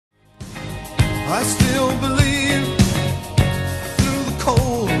I still believe through the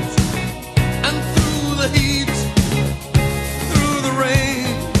cold and through the heat, through the rain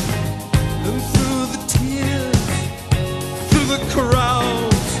and through the tears, through the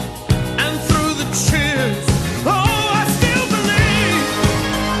crowds and through the cheers. Oh, I still believe.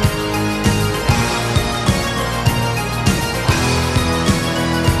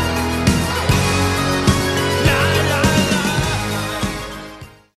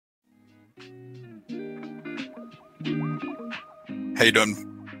 How you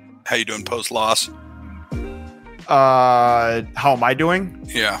doing? How you doing post loss? How am I doing?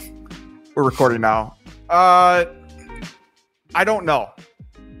 Yeah. We're recording now. I don't know.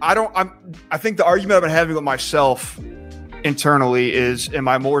 I think the argument I've been having with myself internally is, am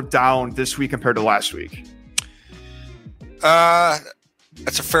I more down this week compared to last week?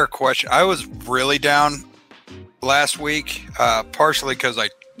 That's a fair question. I was really down last week, partially because I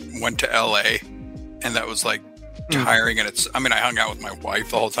went to LA and that was like tiring. And I hung out with my wife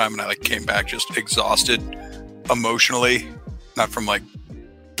the whole time and I came back just exhausted emotionally, not from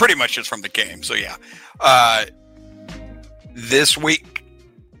pretty much just from the game. So yeah. This week,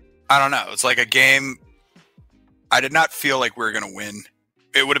 I don't know. It's like a game. I did not feel like we were going to win.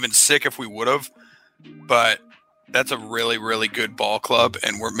 It would have been sick if we would have, but that's a really, really good ball club,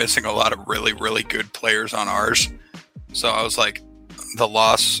 and we're missing a lot of really, really good players on ours. So I was like, the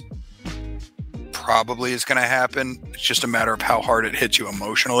loss probably is going to happen. It's just a matter of how hard it hits you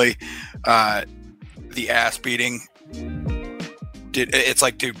emotionally. The ass beating. It's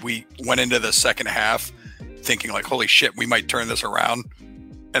like, dude, we went into the second half thinking like, holy shit, we might turn this around.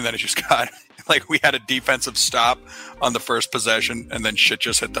 And then it just got we had a defensive stop on the first possession and then shit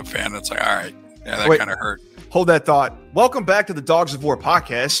just hit the fan. It's like, all right. Yeah, that kind of hurt. Hold that thought. Welcome back to the Dogs of War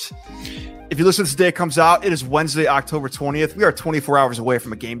podcast. If you listen to this day, it comes out. It is Wednesday, October 20th. We are 24 hours away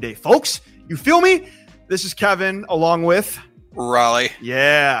from a game day, folks. You feel me? This is Kevin along with Raleigh.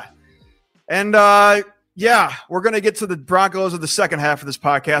 Yeah. And we're going to get to the Broncos of the second half of this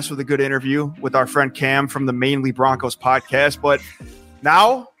podcast with a good interview with our friend Cam from the Mainly Broncos podcast. But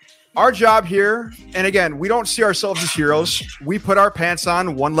now our job here, and again, we don't see ourselves as heroes. We put our pants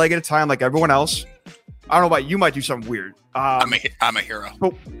on one leg at a time like everyone else. I don't know about you, might do something weird. I'm a hero.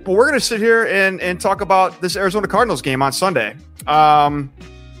 But we're going to sit here and talk about this Arizona Cardinals game on Sunday.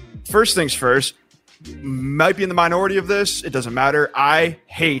 First things first, might be in the minority of this. It doesn't matter. I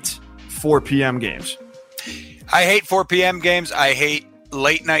hate 4 p.m. games. I hate 4 p.m. games. I hate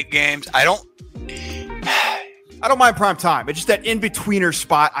late night games. I don't mind prime time. It's just that in-betweener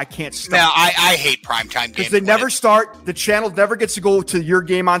spot I can't stop. Now, I hate prime time games. Because they never start. The channel never gets to go to your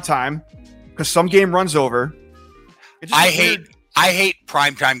game on time because some game runs over. I hate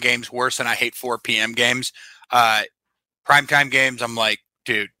primetime games worse than I hate 4 p.m. games. Primetime games, I'm like,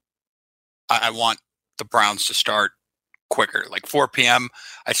 dude, I want the Browns to start quicker. Like 4 p.m.,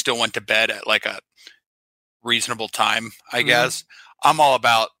 I still went to bed at a reasonable time, I guess. I'm all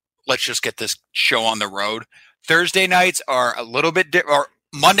about, let's just get this show on the road. Thursday nights are a little bit or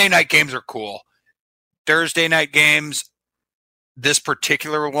Monday night games are cool. Thursday night games, this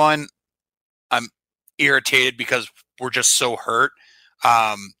particular one, I'm irritated because we're just so hurt.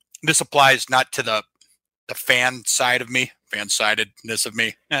 This applies not to the fan-sidedness of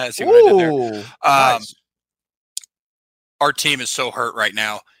me. See what I did there? Nice. Our team is so hurt right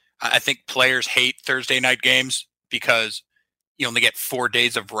now. I think players hate Thursday night games because you only get 4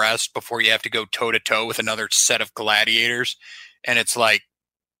 days of rest before you have to go toe-to-toe with another set of gladiators. And it's like,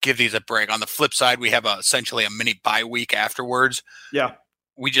 give these a break. On the flip side, we have essentially a mini bye week afterwards. Yeah.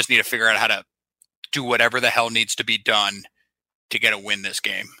 We just need to figure out how to do whatever the hell needs to be done to get a win this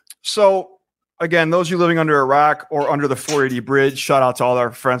game. So, again, those of you living under a rock or under the 480 bridge, shout out to all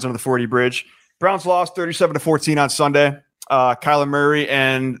our friends under the 480 bridge. Browns lost 37-14 on Sunday. Kyler Murray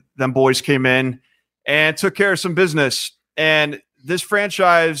and them boys came in and took care of some business. And this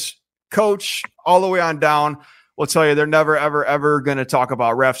franchise coach all the way on down will tell you they're never, ever, ever going to talk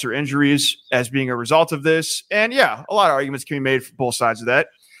about refs or injuries as being a result of this. And yeah, a lot of arguments can be made for both sides of that.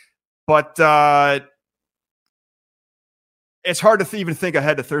 But it's hard to even think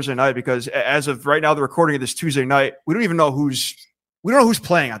ahead to Thursday night because as of right now, the recording of this Tuesday night, we don't know who's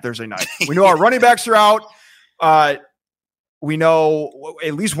playing on Thursday night. We know our running backs are out. We know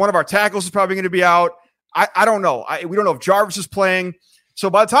at least one of our tackles is probably going to be out. I don't know. We don't know if Jarvis is playing. So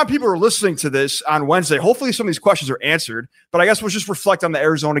by the time people are listening to this on Wednesday, hopefully some of these questions are answered. But I guess we'll just reflect on the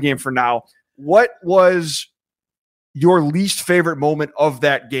Arizona game for now. What was your least favorite moment of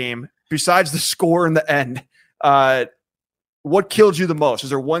that game besides the score in the end? What killed you the most?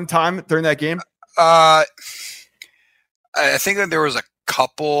 Is there one time during that game? I think that there was a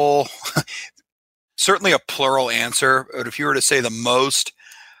couple. certainly a plural answer, but if you were to say the most,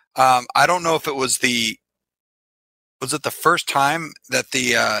 I don't know if it was was it the first time that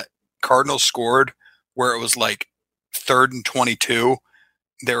the Cardinals scored where it was like 3rd and 22?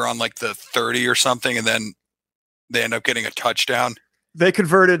 They were on like the 30 or something, and then they end up getting a touchdown. They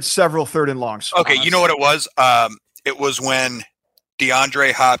converted several 3rd and longs. Okay, you know what it was? It was when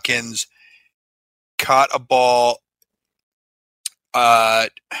DeAndre Hopkins caught a ball. I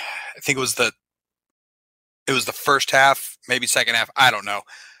think it was the first half, maybe second half. I don't know.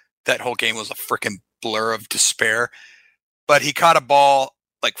 That whole game was a freaking blur of despair. But he caught a ball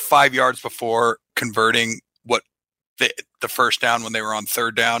like 5 yards before converting the first down when they were on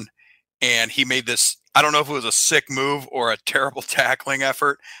 3rd down. And he made this, I don't know if it was a sick move or a terrible tackling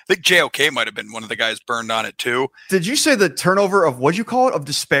effort. I think JOK might have been one of the guys burned on it too. Did you say the turnover of, what'd you call it, of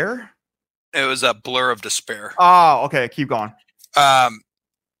despair? It was a blur of despair. Oh, okay. Keep going.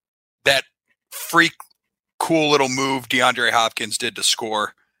 That freak cool little move DeAndre Hopkins did to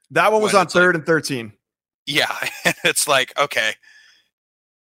score. That one was on 3rd and 13. Yeah. It's like, okay,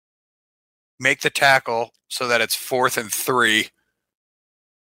 make the tackle so that it's 4th and 3,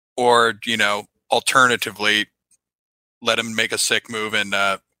 or, alternatively, let him make a sick move and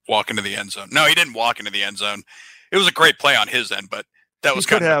walk into the end zone. No, he didn't walk into the end zone. It was a great play on his end, but that was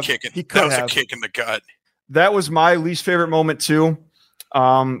kind of a kick. That was a kick in the gut. That was my least favorite moment too.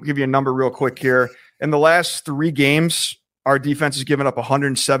 Give you a number real quick here. In the last 3 games, our defense has given up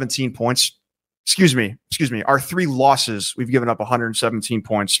 117 points. Excuse me. Our 3 losses, we've given up 117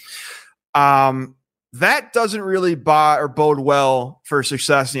 points. That doesn't really bode well for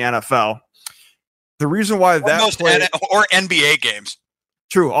success in the NFL. The reason why or NBA games.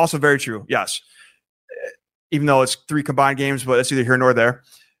 True. Also very true. Yes. Even though it's 3 combined games, but that's neither here nor there.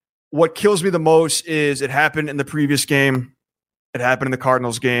 What kills me the most is it happened in the previous game. It happened in the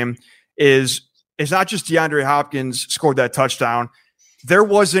Cardinals game. It's not just DeAndre Hopkins scored that touchdown. There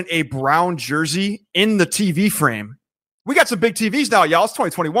wasn't a brown jersey in the TV frame. We got some big TVs now, y'all. It's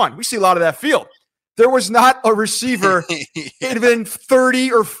 2021. We see a lot of that field. There was not a receiver within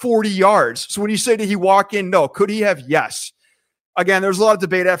 30 or 40 yards. So when you say, did he walk in? No. Could he have? Yes. Again, there's a lot of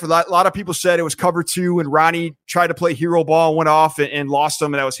debate after that. A lot of people said it was cover 2 and Ronnie tried to play hero ball and went off and lost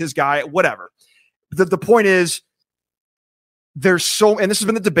him, and that was his guy. Whatever. The point is, and this has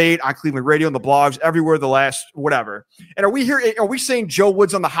been the debate on Cleveland radio and the blogs everywhere the last whatever. And are we saying Joe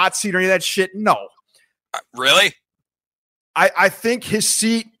Woods on the hot seat or any of that shit? No. Really? I think his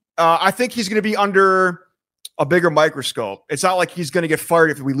seat, I think he's going to be under a bigger microscope. It's not like he's going to get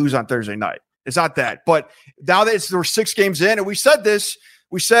fired if we lose on Thursday night. It's not that. But now that we're 6 games in, and we said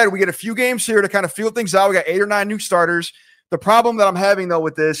we get a few games here to kind of feel things out. We got 8 or 9 new starters. The problem that I'm having, though,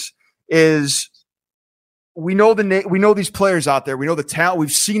 with this is we know these players out there. We know the talent.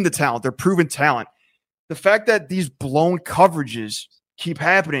 We've seen the talent. They're proven talent. The fact that these blown coverages keep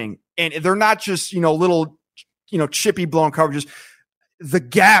happening, and they're not just, little, chippy blown coverages. The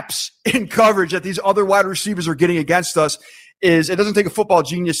gaps in coverage that these other wide receivers are getting against us it doesn't take a football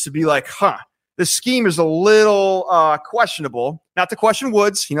genius to be like, the scheme is a little questionable. Not to question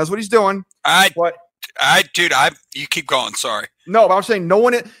Woods. He knows what he's doing. You keep going. Sorry. No, but I'm saying no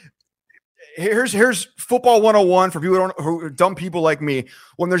one. Here's football 101 for people who are dumb people like me.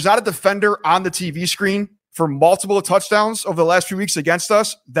 When there's not a defender on the TV screen for multiple touchdowns over the last few weeks against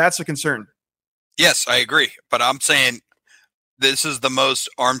us, that's a concern. Yes, I agree. But I'm saying this is the most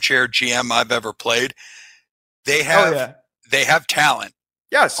armchair GM I've ever played. They have talent.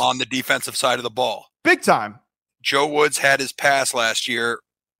 Yes. On the defensive side of the ball. Big time. Joe Woods had his pass last year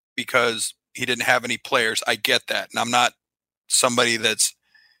because he didn't have any players. I get that. And I'm not somebody that's,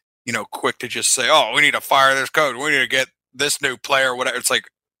 quick to just say, oh, we need to fire this coach. We need to get this new player, whatever. It's like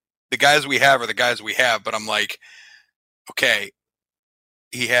the guys we have are the guys we have. But I'm like, okay,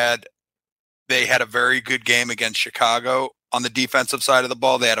 they had a very good game against Chicago on the defensive side of the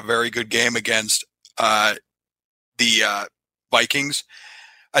ball. They had a very good game against the Vikings.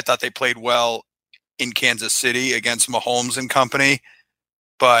 I thought they played well in Kansas City against Mahomes and company,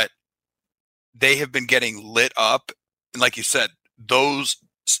 but they have been getting lit up. And like you said, those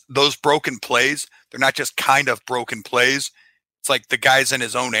broken plays, they're not just kind of broken plays. It's like the guy's in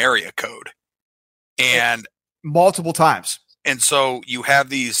his own area code. And multiple times. And so you have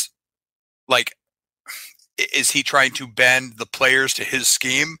these, like, is he trying to bend the players to his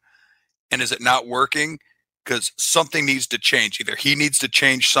scheme? And is it not working? Because something needs to change. Either he needs to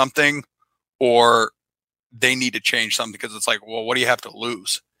change something or they need to change something, because it's like, well, what do you have to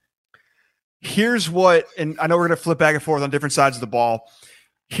lose? Here's what, and I know we're going to flip back and forth on different sides of the ball.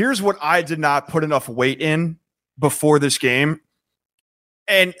 Here's what I did not put enough weight in before this game.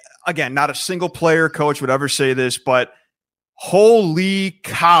 And again, not a single player, coach would ever say this, but holy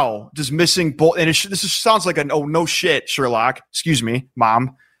cow, just missing both. And this sounds like no shit, Sherlock. Excuse me,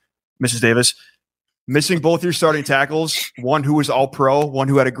 Mom, Mrs. Davis. Missing both your starting tackles, one who was all pro, one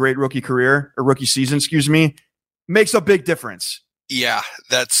who had a great rookie career or rookie season, makes a big difference. Yeah,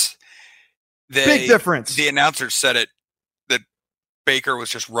 that's big difference. The announcer said it, that Baker was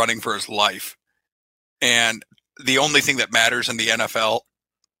just running for his life. And the only thing that matters in the NFL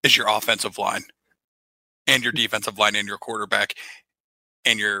is your offensive line and your defensive line and your quarterback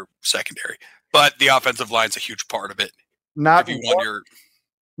and your secondary. But the offensive line is a huge part of it.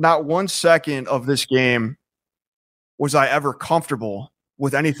 Not 1 second of this game was I ever comfortable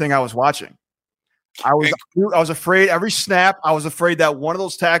with anything I was watching. I was afraid every snap. I was afraid that one of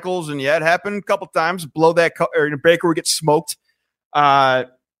those tackles, and it happened a couple times, Baker would get smoked. Of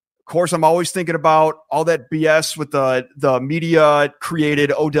course, I'm always thinking about all that BS with the media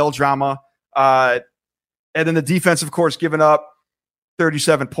created Odell drama. And then the defense, of course, giving up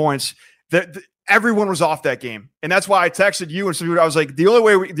 37 points. Everyone was off that game. And that's why I texted you and some people. I was like, the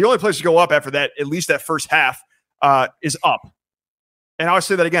only place to go up after that, at least that first half, is up. And I'll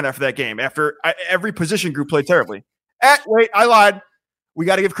say that again after that game. Every position group played terribly. Wait, I lied. We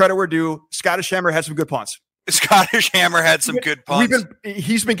got to give credit where due. Scottish Hammer had some good punts. Scottish Hammer had some good punts.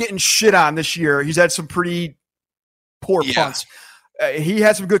 He's been getting shit on this year. He's had some pretty poor punts. He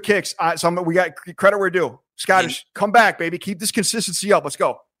had some good kicks. We got credit where due. Scottish, come back, baby. Keep this consistency up. Let's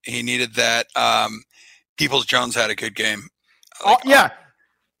go. He needed that. Peoples-Jones had a good game.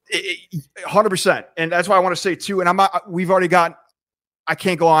 100%. And that's why I want to say too. And I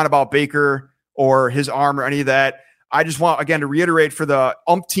can't go on about Baker or his arm or any of that. I just want, again, to reiterate for the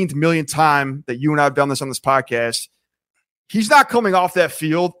umpteenth millionth time that you and I have done this on this podcast. He's not coming off that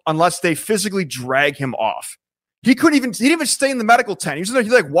field unless they physically drag him off. He didn't even stay in the medical tent. He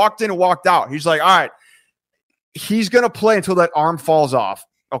like walked in and walked out. He's like, all right, he's going to play until that arm falls off.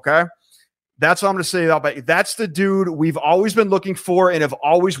 Okay. That's what I'm going to say about Baker. That's the dude we've always been looking for and have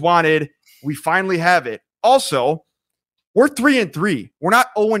always wanted. We finally have it. Also, we're 3-3. We're not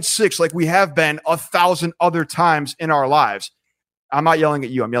 0-6 like we have been 1,000 other times in our lives. I'm not yelling at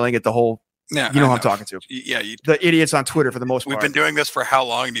you. I'm yelling at the whole. Yeah, you know who I'm talking to. Yeah, the idiots on Twitter for the most part. We've been doing this for how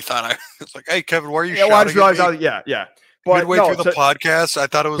long? And you thought I was like, "Hey, Kevin, why are you?" Yeah, well, I just realized. Yeah. But midway through the podcast, I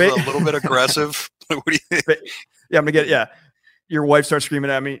thought it was a little bit aggressive. What do you think? Yeah, I'm gonna get. Yeah, your wife starts screaming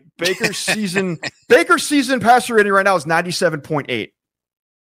at me. Baker's season passer rating right now is 97.8.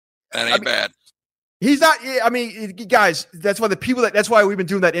 That ain't bad. He's not. I mean, guys, that's why that's why we've been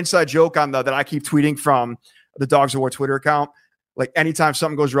doing that inside joke on that I keep tweeting from the Dogs of War Twitter account. Like anytime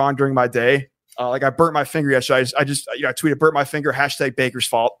something goes wrong during my day, like I burnt my finger yesterday. I tweeted burnt my finger # Baker's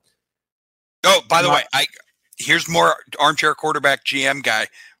fault. Oh, by the way, here's more armchair quarterback GM guy,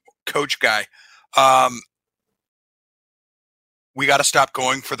 coach guy. We got to stop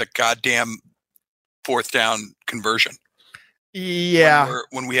going for the goddamn 4th down conversion. Yeah.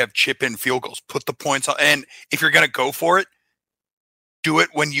 When we have chip in field goals, put the points on. And if you're going to go for it, do it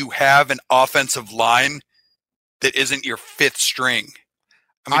when you have an offensive line that isn't your 5th string.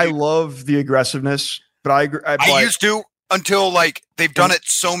 I love the aggressiveness, but I agree. I used to until like they've done it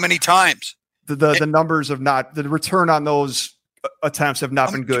so many times. The numbers have not, the return on those attempts have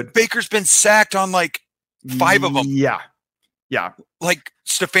not been good. Baker's been sacked on like 5 of them. Yeah. Like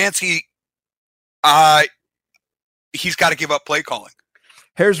Stefanski, he's got to give up play calling.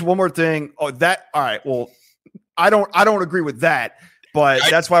 Here's one more thing. All right. Well, I don't agree with that, but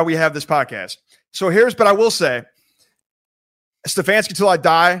that's why we have this podcast. So but I will say, Stefanski till I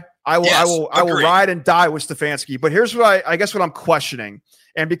die. I will ride and die with Stefanski. But here's what I guess what I'm questioning,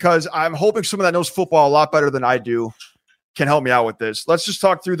 and because I'm hoping someone that knows football a lot better than I do can help me out with this. Let's just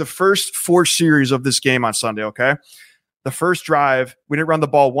talk through the first 4 series of this game on Sunday. Okay, the first drive we didn't run the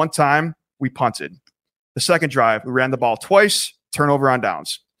ball one time. We punted. The second drive we ran the ball twice. Turnover on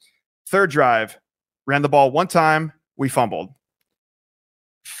downs. Third drive ran the ball one time. We fumbled.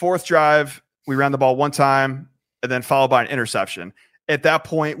 Fourth drive we ran the ball one time and then followed by an interception. At that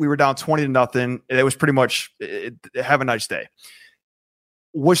point, we were down 20-0. It was pretty much have a nice day.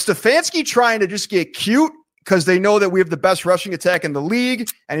 Was Stefanski trying to just get cute because they know that we have the best rushing attack in the league?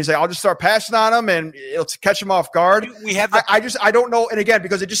 And he's like, I'll just start passing on them and it'll catch them off guard. I don't know. And again,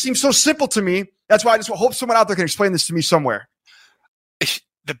 because it just seems so simple to me. That's why I just hope someone out there can explain this to me somewhere.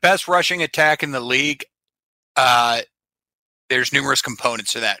 The best rushing attack in the league, there's numerous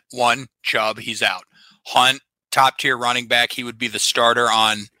components to that. One, Chubb, he's out. Hunt, top tier running back, he would be the starter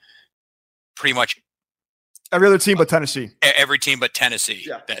on pretty much every other team but Tennessee. Every team but Tennessee.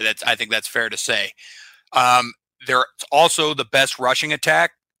 Yeah. I think that's fair to say. They're also the best rushing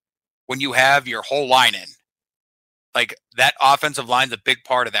attack when you have your whole line in. Like, that offensive line's a big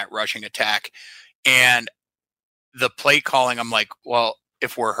part of that rushing attack. And the play calling, I'm like, well,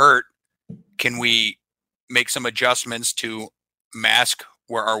 if we're hurt, can we make some adjustments to mask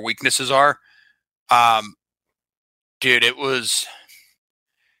where our weaknesses are? Dude, it was...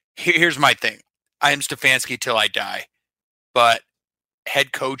 Here's my thing. I am Stefanski till I die. But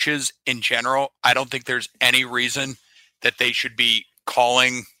head coaches in general, I don't think there's any reason that they should be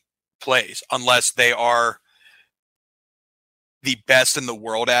calling plays unless they are the best in the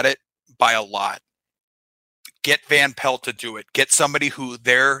world at it by a lot. Get Van Pelt to do it. Get somebody who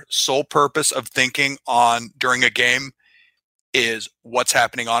their sole purpose of thinking on during a game is what's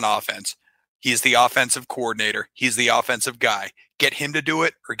happening on offense. He's the offensive coordinator. He's the offensive guy. Get him to do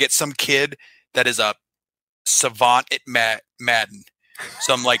it, or get some kid that is a savant at Madden,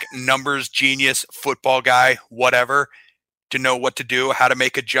 some like numbers genius football guy, whatever, to know what to do, how to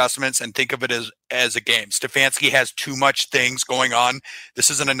make adjustments, and think of it as a game. Stefanski has too much things going on. This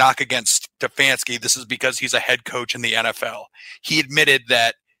isn't a knock against Stefanski. This is because he's a head coach in the NFL. He admitted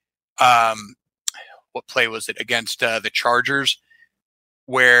that, what play was it, against the Chargers,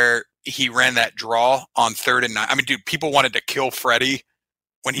 where he ran that draw on 3rd and 9. I mean, dude, people wanted to kill Freddie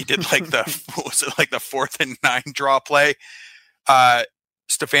when he did like the, what was it, like the 4th and 9 draw play.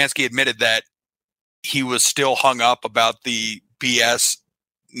 Stefanski admitted that he was still hung up about the BS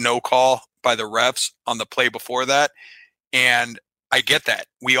no call by the refs on the play before that. And I get that.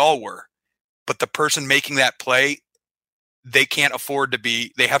 We all were. But the person making that play, they can't afford to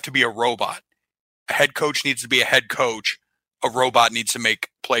be, they have to be a robot. A head coach needs to be a head coach. A robot needs to make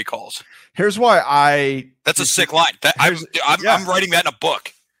play calls. Here's why That's a sick line. I'm writing that in a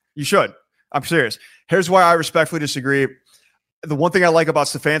book. You should. I'm serious. Here's why I respectfully disagree. The one thing I like about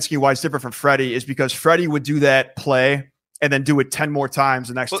Stefanski, why it's different from Freddie, is because Freddie would do that play and then do it 10 more times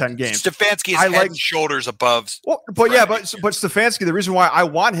the next 10 games. Stefanski is head and shoulders above. Well, but Freddie. But Stefanski, the reason why I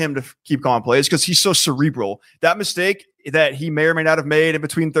want him to keep calling plays is because he's so cerebral. That mistake that he may or may not have made in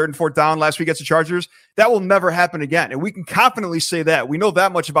between 3rd and 4th down last week against the Chargers, that will never happen again. And we can confidently say that. We know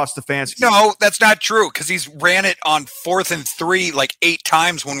that much about Stefanski. No, that's not true, because he's ran it on 4th and 3 like 8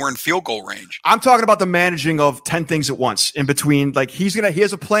 times when we're in field goal range. I'm talking about the managing of 10 things at once in between. Like, he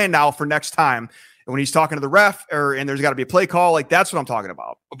has a plan now for next time. And when he's talking to the ref and there's got to be a play call, like, that's what I'm talking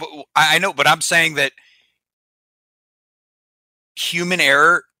about. But I know, but I'm saying that human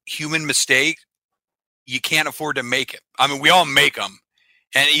error, human mistake, you can't afford to make it. I mean, we all make them.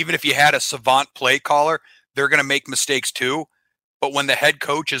 And even if you had a savant play caller, they're going to make mistakes too. But when the head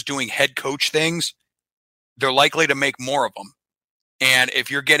coach is doing head coach things, they're likely to make more of them. And if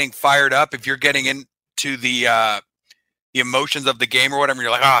you're getting fired up, if you're getting into the emotions of the game or whatever,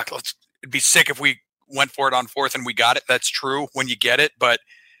 you're like, it'd be sick if we went for it on 4th and we got it. That's true when you get it. But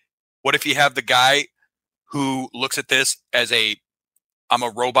what if you have the guy who looks at this as I'm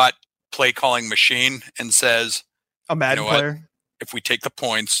a robot play calling machine and says, a Madden player, if we take the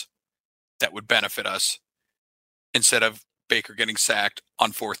points, that would benefit us instead of Baker getting sacked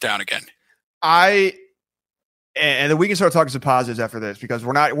on 4th down again. And then we can start talking some positives after this, because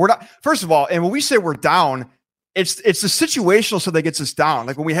we're not, first of all, and when we say we're down, it's the situational stuff that gets us down.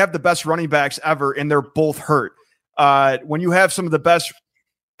 Like when we have the best running backs ever and they're both hurt. When you have some of the best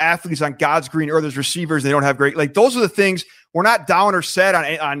athletes on God's green earth as receivers, they don't have great, like, those are the things. We're not down or sad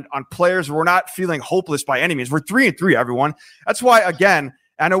on players. We're not feeling hopeless by any means. We're 3-3, everyone. That's why, again,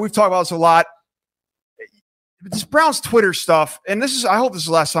 I know we've talked about this a lot. This Browns Twitter stuff, and I hope this is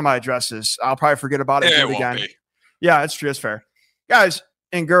the last time I address this. I'll probably forget about it again. Be. Yeah, that's true. That's fair. Guys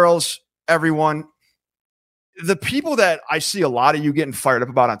and girls, everyone, the people that I see a lot of you getting fired up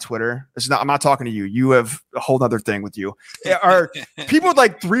about on Twitter, I'm not talking to you. You have a whole other thing with you. Are people with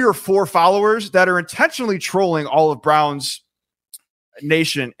like 3 or 4 followers that are intentionally trolling all of Browns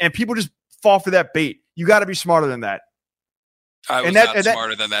Nation, and people just fall for that bait. You got to be smarter than that. I was not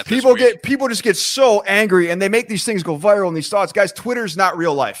smarter than that. People just get so angry, and they make these things go viral in these thoughts. Guys, Twitter is not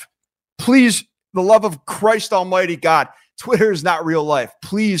real life. Please, the love of Christ Almighty God, Twitter is not real life.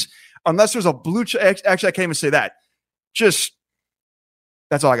 Please. Unless there's a blue check. Actually, I can't even say that.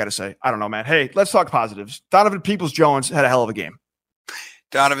 That's all I got to say. I don't know, man. Hey, let's talk positives. Donovan Peoples-Jones had a hell of a game.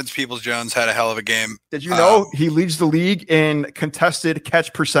 Did you know he leads the league in contested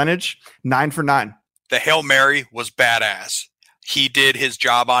catch percentage, 9 for 9? The Hail Mary was badass. He did his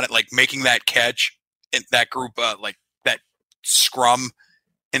job on it, like making that catch in that group, like that scrum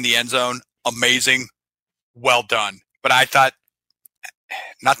in the end zone. Amazing. Well done. But I thought,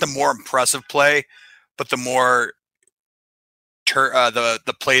 not the more impressive play, but the more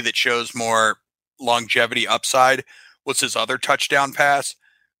the play that shows more longevity upside was his other touchdown pass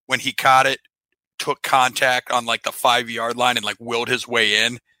when he caught it, took contact on like the 5-yard line and like willed his way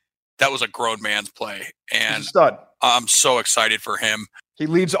in. That was a grown man's play. And He's a stud. I'm so excited for him. He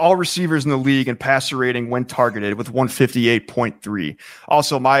leads all receivers in the league in passer rating when targeted with 158.3.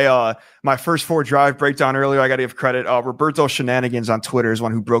 Also, my first 4 drive breakdown earlier, I got to give credit. Roberto Shenanigans on Twitter is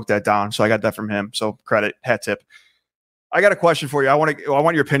one who broke that down. So I got that from him. So credit, hat tip. I got a question for you. I want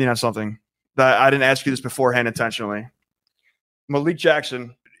your opinion on something that I didn't ask you this beforehand intentionally. Malik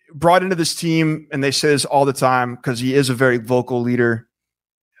Jackson brought into this team, and they say this all the time because he is a very vocal leader,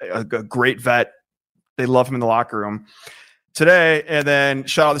 a great vet. They love him in the locker room. Today, and then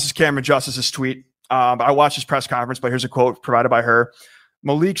shout out, this is Cameron Justice's tweet. I watched his press conference, but here's a quote provided by her.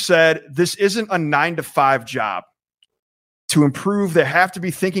 Malik said, "This isn't a 9-to-5 job. To improve, they have to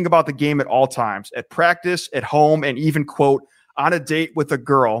be thinking about the game at all times, at practice, at home, and even, quote, on a date with a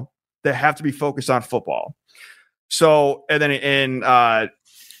girl, they have to be focused on football." So, and then in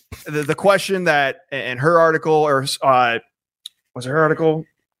the question that in her article, or was it her article?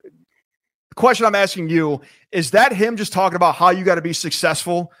 The question I'm asking you, is that him just talking about how you got to be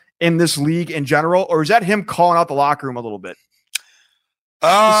successful in this league in general, or is that him calling out the locker room a little bit?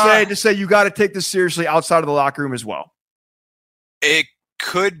 To say you got to take this seriously outside of the locker room as well. It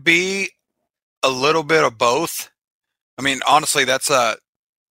could be a little bit of both. I mean, honestly, that's I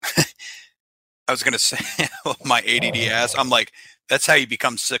was going to say my ADD ass. I'm like, that's how you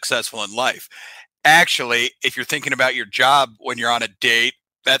become successful in life. Actually, if you're thinking about your job when you're on a date,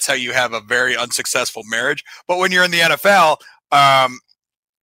 that's how you have a very unsuccessful marriage. But when you're in the NFL, I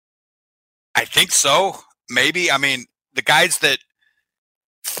think so. Maybe. I mean, the guys that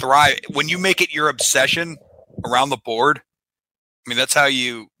thrive, when you make it your obsession around the board, I mean, that's how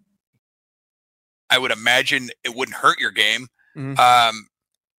you, I would imagine it wouldn't hurt your game. Mm-hmm.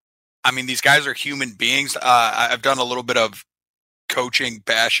 I mean, these guys are human beings. I've done a little bit of coaching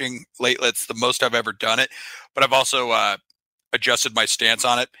bashing lately. It's the most I've ever done it, but I've also adjusted my stance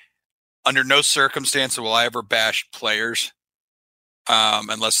on it. Under no circumstance will I ever bash players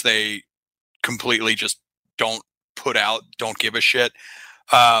unless they completely just don't give a shit.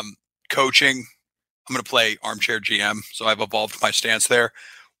 Coaching, I'm going to play armchair GM, so I've evolved my stance there.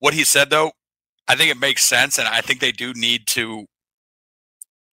 What he said, though, I think it makes sense, and I think they do need to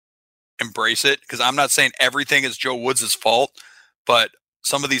embrace it, because I'm not saying everything is Joe Woods' fault, but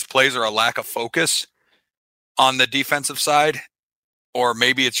some of these plays are a lack of focus on the defensive side, or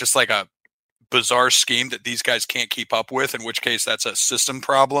maybe it's just like a bizarre scheme that these guys can't keep up with, in which case that's a system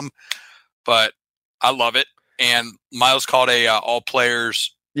problem. But I love it. And Miles called a all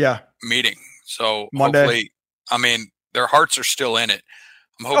players meeting. So Monday. Hopefully, I mean, their hearts are still in it.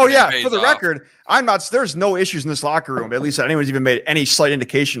 I'm hoping. Oh yeah, for the record, there's no issues in this locker room, at least that anyone's even made any slight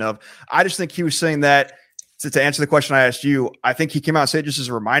indication of. I just think he was saying that to answer the question I asked you. I think he came out and said just as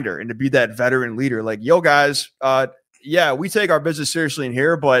a reminder and to be that veteran leader, like, yo guys, yeah, we take our business seriously in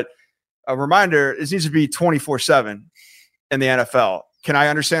here, but a reminder, it needs to be 24/7 in the NFL. Can I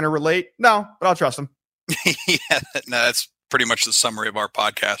understand or relate? No, but I'll trust him. Yeah, no, that's pretty much the summary of our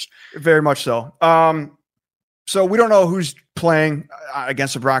podcast. Very much so. So we don't know who's playing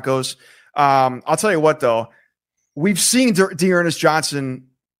against the Broncos. I'll tell you what, though. We've seen D'Ernest Johnson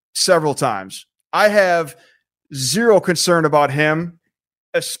several times. I have zero concern about him,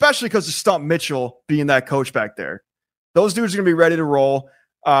 especially because of Stump Mitchell being that coach back there. Those dudes are going to be ready to roll.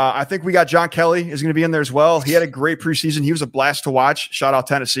 I think we got John Kelly is going to be in there as well. He had a great preseason. He was a blast to watch. Shout out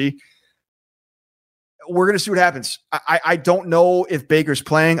Tennessee. We're going to see what happens. I don't know if Baker's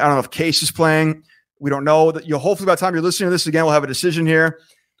playing. I don't know if Case is playing. We don't know that. Hopefully by the time you're listening to this again, we'll have a decision here.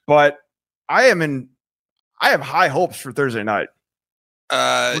 But I have high hopes for Thursday night.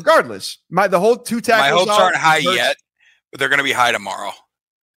 Regardless, the whole two tackles. My hopes aren't high yet, but they're going to be high tomorrow,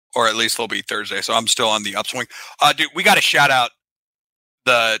 or at least they'll be Thursday. So I'm still on the upswing. Dude, we got to shout out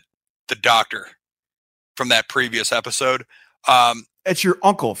the doctor from that previous episode. It's your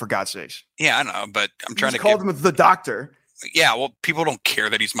uncle, for God's sakes. Yeah, I know, but I'm trying to call him the doctor. Yeah, well, people don't care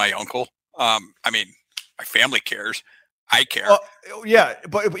that he's my uncle. I mean, my family cares. I care. Yeah,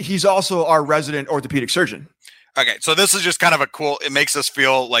 but he's also our resident orthopedic surgeon. Okay, so this is just kind of it makes us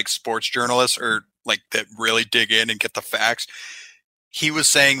feel like sports journalists, or like that really dig in and get the facts. He was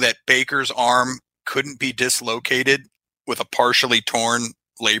saying that Baker's arm couldn't be dislocated with a partially torn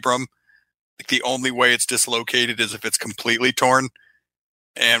labrum. Like, the only way it's dislocated is if it's completely torn.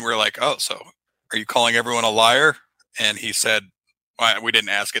 And we're like, oh, so are you calling everyone a liar? And he said, well, we didn't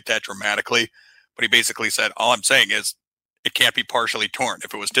ask it that dramatically, but he basically said, all I'm saying is it can't be partially torn.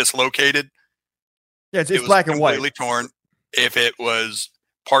 If it was dislocated, yeah, it's black and white. Completely torn. If it was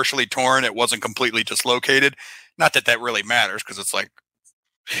partially torn, it wasn't completely dislocated. Not that really matters, because it's like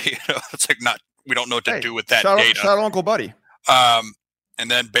It's like we don't know what to do with that shout data. Shout out Uncle Buddy. And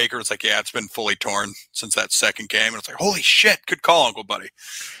then Baker was like, yeah, it's been fully torn since that second game. And it's like, holy shit, good call, Uncle Buddy.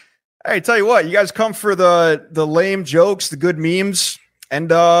 Hey, tell you what, you guys come for the lame jokes, the good memes, and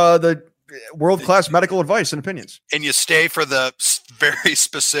the world-class medical advice and opinions. And you stay for the very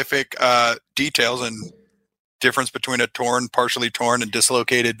specific details and difference between a torn, partially torn, and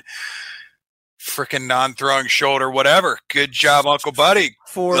dislocated freaking non-throwing shoulder, whatever. Good job, Uncle Buddy.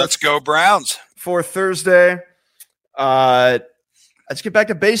 Let's go Browns. For Thursday, let's get back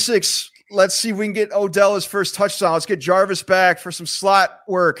to basics. Let's see if we can get Odell his first touchdown. Let's get Jarvis back for some slot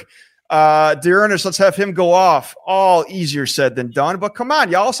work. D'Ernest, let's have him go off. All easier said than done. But come on,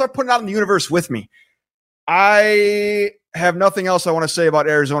 y'all start putting out in the universe with me. I have nothing else I want to say about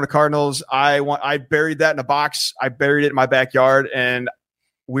Arizona Cardinals. I buried that in a box. I buried it in my backyard, and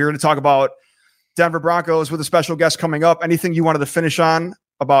we're going to talk about Denver Broncos with a special guest coming up. Anything you wanted to finish on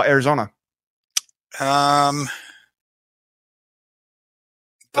about Arizona? The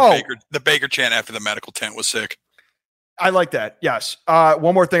Baker chant after the medical tent was sick. I like that. Yes.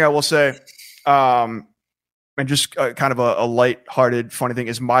 One more thing I will say, and just kind of a lighthearted, funny thing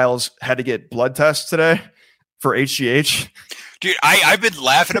is Miles had to get blood tests today for HGH. Dude, I've been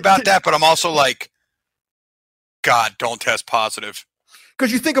laughing about that, but I'm also like, God, don't test positive.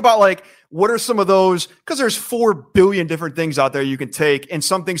 Because you think about like, what are some of those? Because there's 4 billion different things out there you can take, and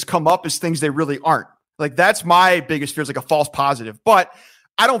some things come up as things they really aren't. Like that's my biggest fear, is like a false positive. But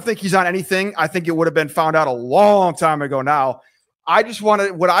I don't think he's on anything. I think it would have been found out a long time ago now.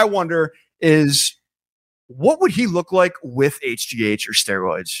 What I wonder is, what would he look like with HGH or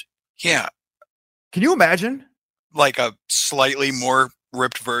steroids? Yeah. Can you imagine? Like a slightly more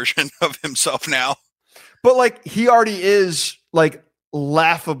ripped version of himself now. But like he already is like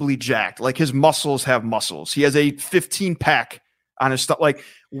laughably jacked. Like his muscles have muscles. He has a 15 pack on his stuff. Like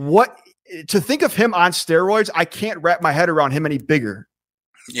what to think of him on steroids, I can't wrap my head around him any bigger.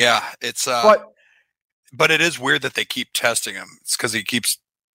 Yeah, it's but it is weird that they keep testing him. It's because he keeps.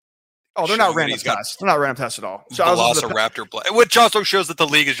 Oh, they're not random tests. They're not random tests at all. So Velociraptor blood, which also shows that the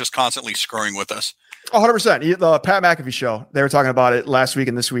league is just constantly screwing with us. 100%. The Pat McAfee show, they were talking about it last week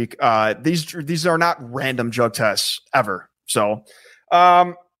and this week. These are not random drug tests ever. So,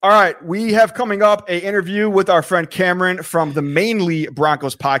 all right, we have coming up an interview with our friend Cameron from the Mainly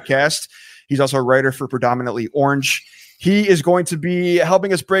Broncos podcast. He's also a writer for Predominantly Orange. He is going to be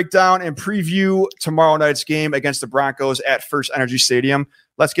helping us break down and preview tomorrow night's game against the Broncos at First Energy Stadium.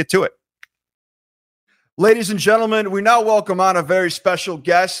 Let's get to it. Ladies and gentlemen, we now welcome on a very special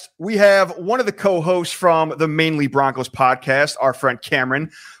guest. We have one of the co-hosts from the Mainly Broncos podcast, our friend Cameron,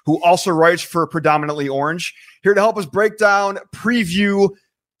 who also writes for Predominantly Orange, here to help us break down, preview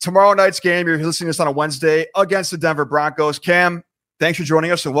tomorrow night's game. You're listening to this on a Wednesday against the Denver Broncos. Cam, thanks for joining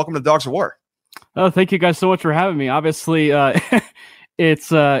us and welcome to Dogs of War. Oh, thank you guys so much for having me. Obviously, it's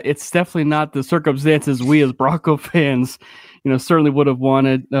definitely not the circumstances we as Bronco fans, certainly would have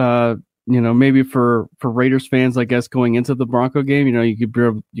wanted. Maybe for Raiders fans, I guess going into the Bronco game,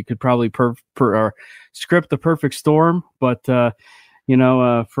 you could probably script the perfect storm, but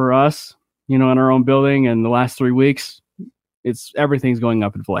for us, in our own building and the last 3 weeks, everything's going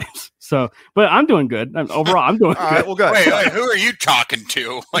up in flames. So, but I'm doing good. Overall, I'm doing good. Right, well, good. Wait, who are you talking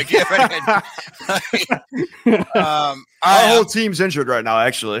to? Like, our whole team's injured right now,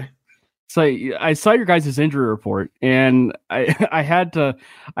 actually. So I saw your guys' injury report, and I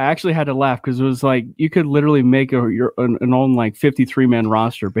actually had to laugh because it was like you could literally make an own like 53-man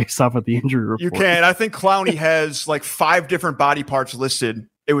roster based off of the injury report. You can. I think Clowney has like 5 different body parts listed.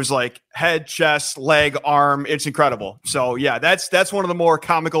 It was like head, chest, leg, arm. It's incredible. So yeah, that's one of the more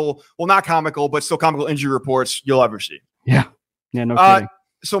comical, well, not comical, but still comical injury reports you'll ever see. Yeah, no kidding.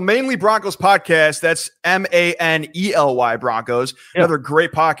 So Mainly Broncos podcast, that's MANELY Broncos, another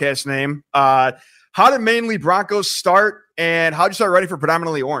great podcast name. How did Mainly Broncos start, and how did you start writing for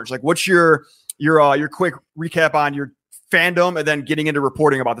Predominantly Orange? Like, what's your quick recap on your fandom and then getting into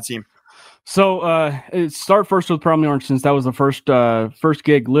reporting about the team? So start first with Predominantly Orange, since that was the first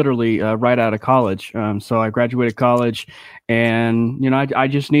gig literally right out of college. So I graduated college, and I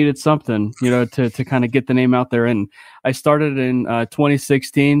just needed something to kind of get the name out there. And I started in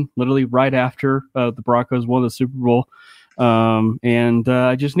 2016, literally right after the Broncos won the Super Bowl, and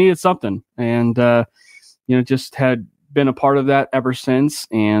I just needed something, and just had been a part of that ever since,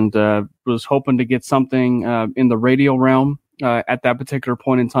 and was hoping to get something in the radio realm at that particular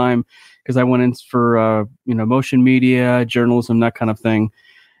point in time, because I went in for motion media, journalism, that kind of thing,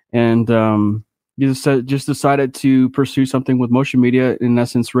 and just decided to pursue something with motion media, in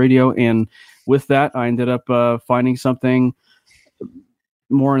essence radio. And with that, I ended up finding something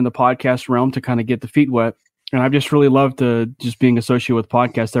more in the podcast realm to kind of get the feet wet. And I've just really loved just being associated with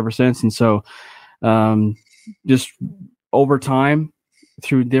podcasts ever since. And so just over time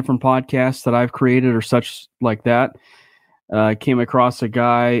through different podcasts that I've created or such like that, I came across a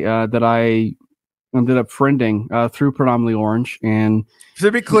guy that I ended up friending through Predominantly Orange. And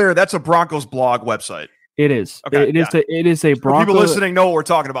to be clear, that's a Broncos blog website. It is. Okay, It is a Broncos. People listening know what we're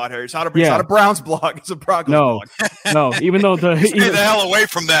talking about here. It's not a Browns blog. It's a Broncos blog. No. Even though stay the hell away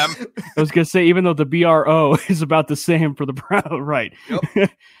from them. I was gonna say, even though the BRO is about the same for the Brown, right?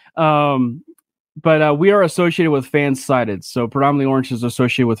 Yep. But we are associated with FanSided, so Predominantly Orange is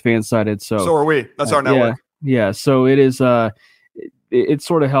associated with FanSided. So are we. That's our network. Yeah. So it is. It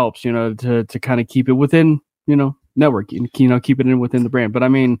sort of helps, to kind of keep it within, network, keep it in within the brand. But I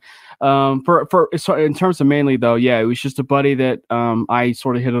mean, for in terms of mainly though, it was just a buddy that I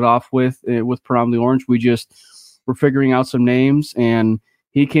sort of hit it off with Predominantly Orange. We just were figuring out some names, and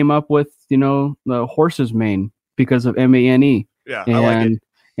he came up with the horse's mane because of MANE. Yeah, I like it.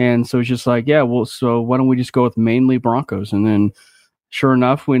 And so it's just like, so why don't we just go with mainly Broncos? And then sure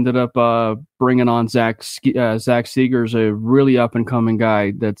enough, we ended up bringing on Zach Seegers, a really up and coming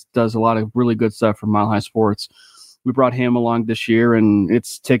guy that does a lot of really good stuff for Mile High Sports. We brought him along this year, and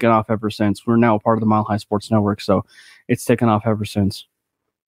it's taken off ever since. We're now a part of the Mile High Sports Network, so it's taken off ever since.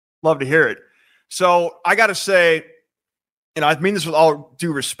 Love to hear it. So I got to say, and I mean this with all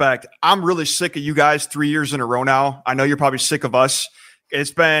due respect, I'm really sick of you guys 3 years in a row now. I know you're probably sick of us.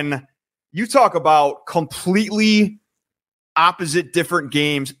 It's been, you talk about completely opposite different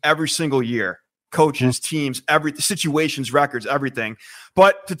games every single year. Coaches, teams, situations, records, everything.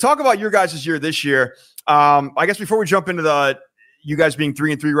 But to talk about your guys' year this year, I guess before we jump into you guys being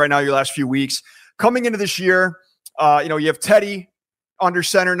 3-3 right now, your last few weeks, coming into this year, you have Teddy under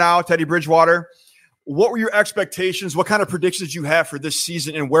center now, Teddy Bridgewater. What were your expectations? What kind of predictions you have for this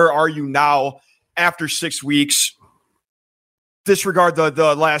season, and where are you now after 6 weeks? Disregard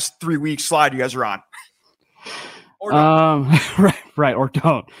the last 3 week slide you guys are on. Or right, or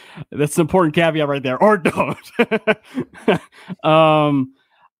don't. That's an important caveat right there. Or don't.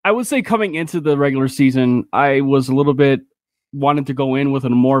 I would say coming into the regular season, I was a little bit wanted to go in with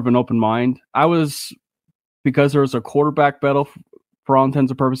more of an open mind. Because there was a quarterback battle for all intents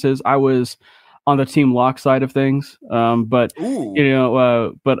and purposes, I was on the team lock side of things. But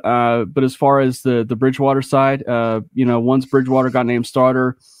as far as the Bridgewater side, once Bridgewater got named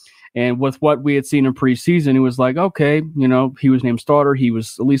starter, and with what we had seen in preseason, it was like, okay, he was named starter. He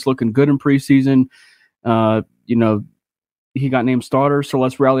was at least looking good in preseason. He got named starter, so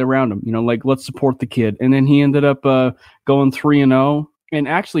let's rally around him. Let's support the kid. And then he ended up going 3-0 and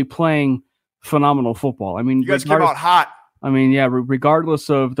actually playing phenomenal football. I mean, you guys came out hot. I mean, regardless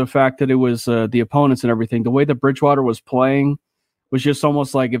of the fact that it was the opponents and everything, the way that Bridgewater was playing was just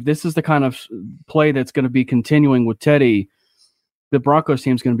almost like, if this is the kind of play that's going to be continuing with Teddy, the Broncos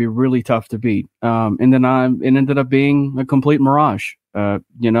team is going to be really tough to beat. And then it ended up being a complete mirage.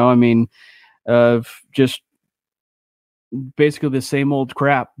 Just basically the same old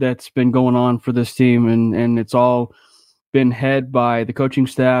crap that's been going on for this team, and it's all been head by the coaching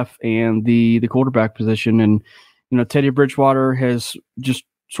staff and the quarterback position. And Teddy Bridgewater has just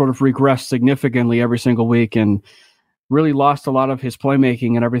sort of regressed significantly every single week, and really lost a lot of his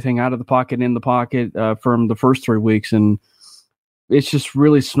playmaking and everything out of the pocket, in the pocket from the first 3 weeks. And it's just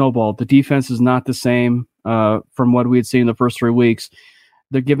really snowballed. The defense is not the same from what we had seen the first 3 weeks.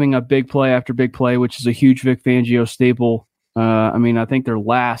 They're giving up big play after big play, which is a huge Vic Fangio staple. I think they're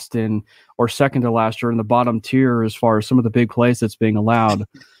last or second to last, or in the bottom tier as far as some of the big plays that's being allowed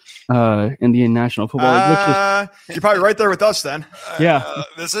in the National Football League. You're probably right there with us then. Yeah.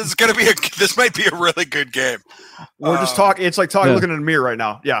 This might be a really good game. We're just talking. It's like talking, looking in a mirror right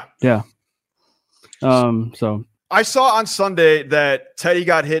now. Yeah. Yeah. So I saw on Sunday that Teddy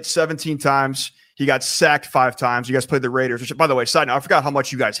got hit 17 times. He got sacked 5 times. You guys played the Raiders, which, by the way, side note, I forgot how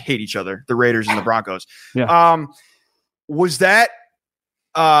much you guys hate each other, the Raiders and the Broncos. Yeah. Was that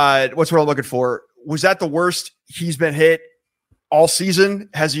what's what I'm looking for? Was that the worst he's been hit all season?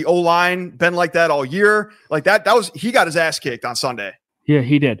 Has the O-line been like that all year? Like that was, he got his ass kicked on Sunday. Yeah,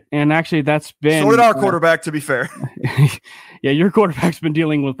 he did. And actually that's been, so did our quarterback, to be fair. Yeah, your quarterback's been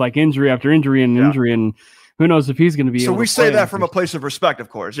dealing with like injury after injury and injury, and who knows if he's going to be able to play. So we say that from a place of respect, of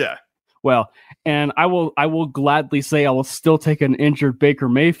course. Yeah. Well, and I will gladly say I will still take an injured Baker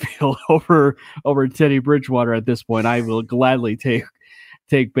Mayfield over Teddy Bridgewater at this point. I will gladly take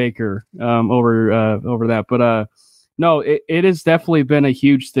Baker over that. But no, it has definitely been a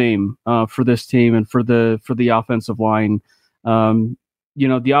huge theme for this team and for the offensive line.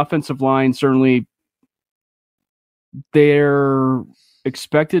 The offensive line, certainly they're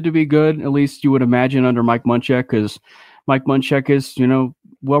expected to be good. At least you would imagine under Mike Munchak, because Mike Munchak is,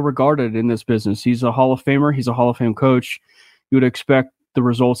 well regarded in this business. He's a Hall of Famer. He's a Hall of Fame coach. You would expect the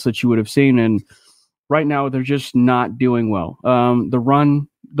results that you would have seen, and right now they're just not doing well. The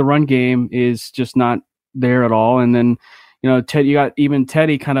run game is just not there at all. And then, Ted, you got even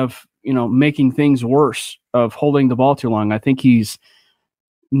Teddy kind of, making things worse of holding the ball too long. I think he's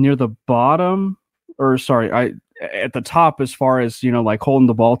near the bottom, at the top as far as, like holding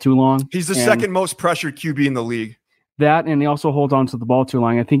the ball too long. He's the second most pressured QB in the league. That, and he also holds on to the ball too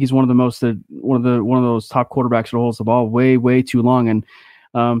long. I think he's one of those top quarterbacks that holds the ball way, way too long.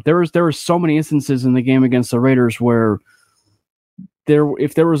 And there was so many instances in the game against the Raiders where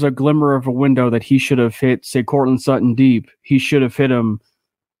if there was a glimmer of a window that he should have hit, say, Cortland Sutton deep, he should have hit him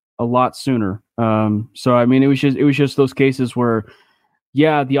a lot sooner. So I mean, it was just those cases where,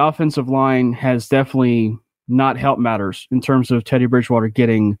 yeah, the offensive line has definitely not helped matters in terms of Teddy Bridgewater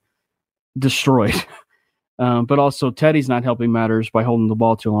getting destroyed. But also Teddy's not helping matters by holding the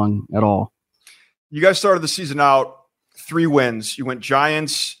ball too long at all. You guys started the season out 3 wins. You went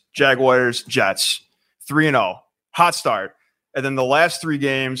Giants, Jaguars, Jets, 3-0. Hot start. And then the last 3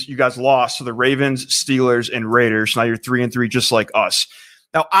 games, you guys lost to the Ravens, Steelers, and Raiders. Now you're 3-3, just like us.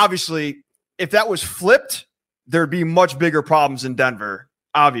 Now, obviously, if that was flipped, there'd be much bigger problems in Denver,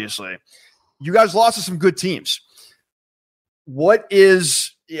 obviously. You guys lost to some good teams. We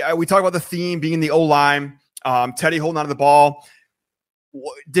talk about the theme being the O-line, Teddy holding on to the ball.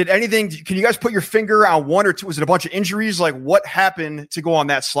 Can you guys put your finger on one or two? Was it a bunch of injuries? Like, what happened to go on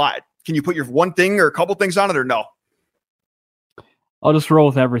that slide? Can you put your one thing or a couple things on it, or no? I'll just roll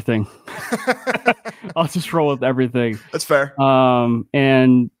with everything. I'll just roll with everything. That's fair.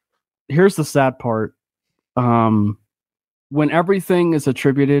 And here's the sad part. When everything is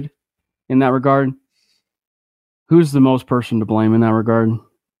attributed in that regard, who's the most person to blame in that regard?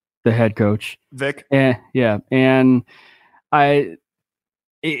 The head coach. Vic. Yeah. And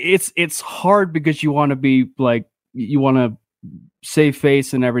it's hard because you want to be like, you want to save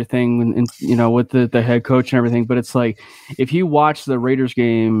face and everything, and with the head coach and everything. But it's like, if you watch the Raiders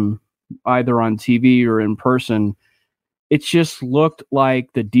game either on TV or in person, it just looked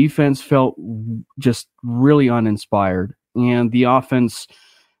like the defense felt just really uninspired, and the offense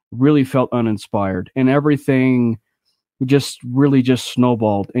really felt uninspired, and everything just really just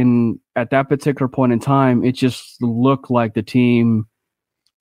snowballed. And at that particular point in time, it just looked like the team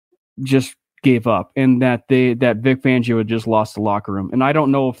just gave up, and that Vic Fangio had just lost the locker room. And I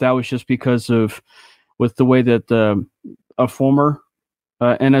don't know if that was just because with the way that a former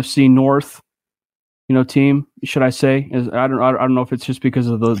NFC North, team, should I say, is I don't know if it's just because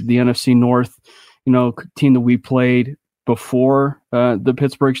of the NFC North, team that we played before the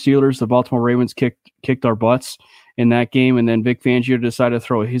Pittsburgh Steelers. The Baltimore Ravens kicked our butts in that game, and then Vic Fangio decided to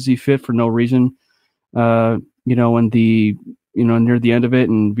throw a hissy fit for no reason, near the end of it,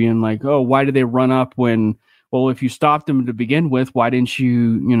 and being like, oh, why did they run up when, well, if you stopped them to begin with, why didn't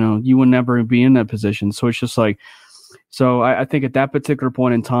you, you would never be in that position. So it's just like, so I think at that particular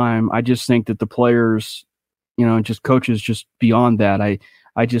point in time, I just think that the players, just coaches, just beyond that,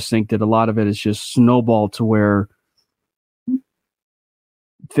 I just think that a lot of it is just snowballed to where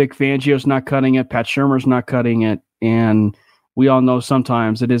Vic Fangio's not cutting it, Pat Shurmur's not cutting it, and we all know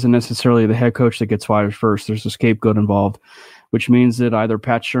sometimes it isn't necessarily the head coach that gets fired first. There's a scapegoat involved, which means that either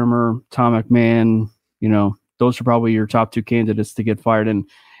Pat Shurmur, Tom McMahon, those are probably your top 2 candidates to get fired. And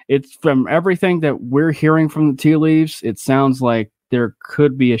it's from everything that we're hearing from the tea leaves, it sounds like there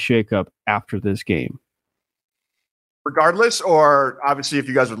could be a shakeup after this game. Regardless, or obviously if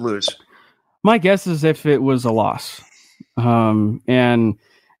you guys would lose? My guess is if it was a loss. And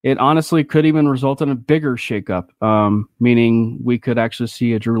it honestly could even result in a bigger shakeup, meaning we could actually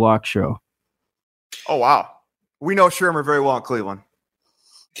see a Drew Lock show. Oh, wow. We know Shurmur very well in Cleveland.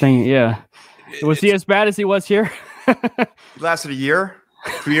 Yeah. Was he as bad as he was here? He lasted a year,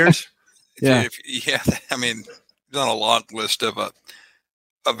 2 years. Yeah. I mean, he's on a long list of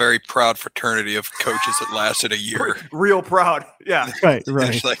a very proud fraternity of coaches that lasted a year. Real proud. Yeah. Right.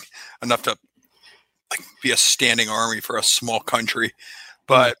 It's like enough to be a standing army for a small country.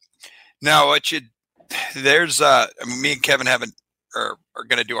 But now there's me and Kevin are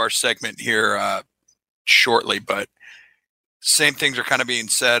going to do our segment here shortly, but same things are kind of being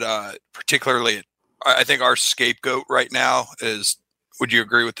said, particularly I think our scapegoat right now is, would you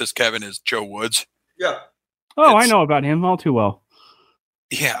agree with this, Kevin, is Joe Woods? Yeah. Oh, I know about him all too well.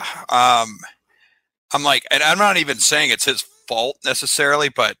 Yeah. I'm like, and I'm not even saying it's his fault necessarily,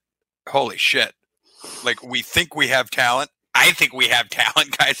 but holy shit. Like, we think we have talent. I think we have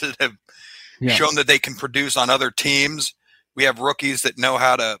talent, guys that have shown that they can produce on other teams. we have rookies that know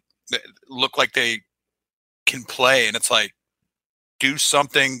how to look like they can play, and it's like, do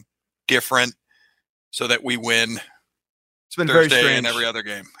something different so that we win. It's been Thursday very strange. And every other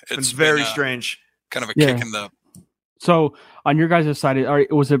game. It's been very strange. Kind of a kick in the. So on your guys' side,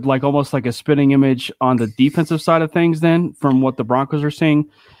 was it like almost like a spitting image on the defensive side of things then, from what the Broncos are seeing?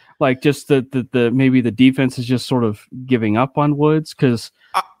 Like just the maybe the defense is just sort of giving up on Woods because.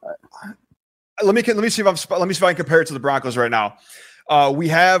 Let me see if I can compare it to the Broncos right now. We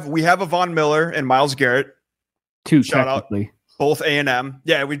have a Von Miller and Myles Garrett. Two Shout technically. Out, both A&M.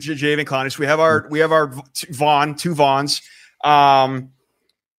 Yeah, we Javen Clowney. So we have our two Vons.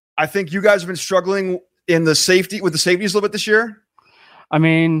 I think you guys have been struggling with the safeties a little bit this year. I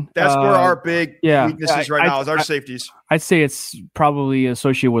mean, that's where our big weaknesses right now is our safeties. I'd say it's probably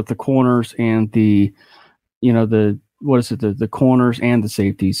associated with the corners and the corners and the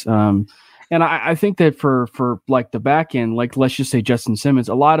safeties. And I think that for like the back end, like let's just say Justin Simmons,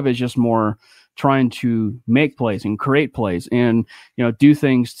 a lot of it is just more trying to make plays and create plays and, do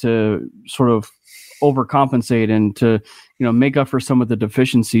things to sort of overcompensate and to, make up for some of the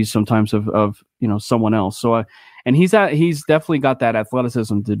deficiencies sometimes of someone else. So, and he's definitely got that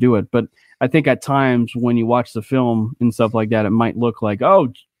athleticism to do it. But I think at times when you watch the film and stuff like that, it might look like, oh,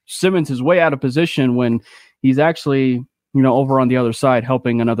 Simmons is way out of position when he's actually, over on the other side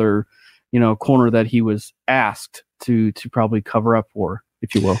helping another, corner that he was asked to probably cover up for,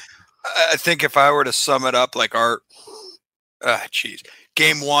 if you will. I think if I were to sum it up, like our,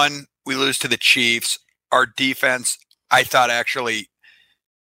 game one, we lose to the Chiefs. Our defense, I thought actually,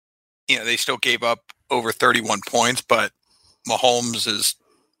 they still gave up over 31 points, but Mahomes is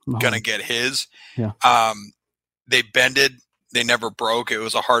going to get his. Yeah. They bended. They never broke. It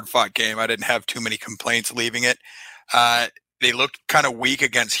was a hard-fought game. I didn't have too many complaints leaving it. They looked kind of weak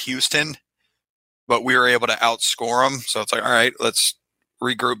against Houston, but we were able to outscore them. So it's like, all right, let's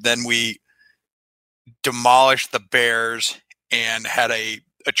regroup. Then we demolished the Bears and had a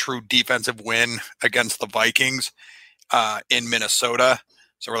true defensive win against the Vikings in Minnesota.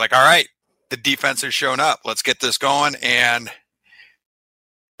 So we're like, all right, the defense has shown up. Let's get this going. And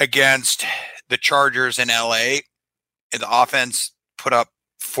against the Chargers in LA, the offense put up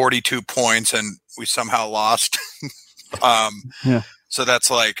 42 points and we somehow lost. So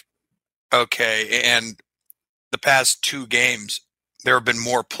that's like, okay. And the past two games, there have been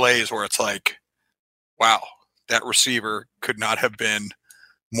more plays where it's like, wow, that receiver could not have been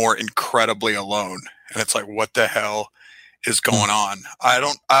more incredibly alone. And it's like, what the hell is going on?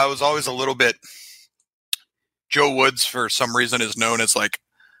 I was always a little bit, Joe Woods for some reason is known as like,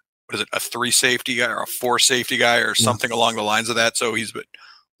 what is it, a 3 safety guy or a 4 safety guy or something along the lines of that. So he's been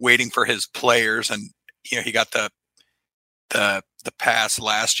waiting for his players and, he got the pass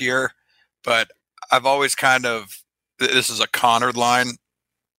last year, but I've always kind of, this is a Connor line,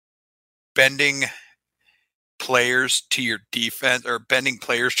 bending players to your defense or bending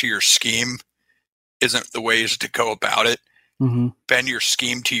players to your scheme isn't the ways to go about it. Mm-hmm. Bend your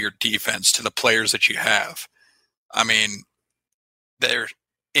scheme to your defense, to the players that you have. I mean, their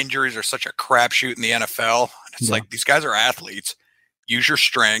injuries are such a crapshoot in the NFL. It's like, these guys are athletes. Use your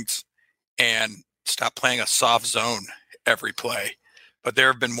strengths and stop playing a soft zone every play. But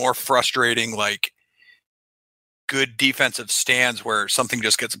there have been more frustrating, like, good defensive stands where something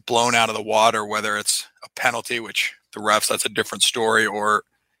just gets blown out of the water, whether it's a penalty, which the refs, that's a different story, or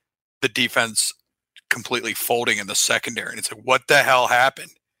the defense completely folding in the secondary. And it's like, what the hell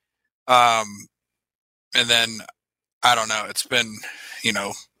happened? And then, I don't know, it's been,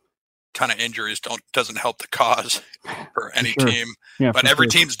 ton of injuries doesn't help the cause for any team. Yeah, but every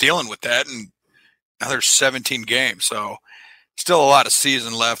team's dealing with that. And now there's 17 games. So still a lot of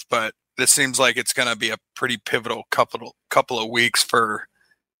season left, but this seems like it's going to be a pretty pivotal couple of weeks for,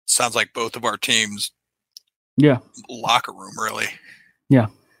 sounds like both of our teams. Yeah. Locker room, really. Yeah.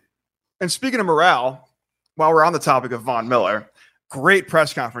 And speaking of morale, while we're on the topic of Von Miller, great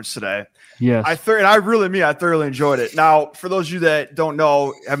press conference today. Yes. I thoroughly enjoyed it. Now, for those of you that don't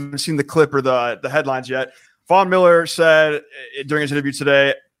know, haven't seen the clip or the headlines yet, Von Miller said during his interview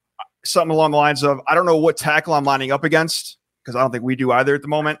today something along the lines of, I don't know what tackle I'm lining up against, because I don't think we do either at the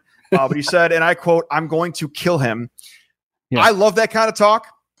moment. But he said, and I quote, I'm going to kill him. Yeah. I love that kind of talk.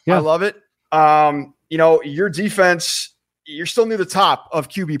 Yeah. I love it. Your defense, you're still near the top of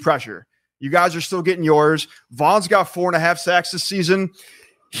QB pressure. You guys are still getting yours. Von's got 4.5 sacks this season.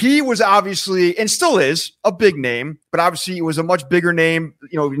 He was obviously, and still is, a big name, but obviously it was a much bigger name,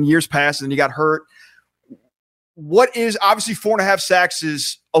 in years past, and he got hurt. What is, obviously 4.5 sacks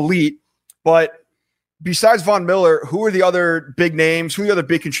is elite, but besides Von Miller, who are the other big names? Who are the other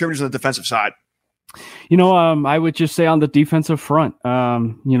big contributors on the defensive side? I would just say on the defensive front,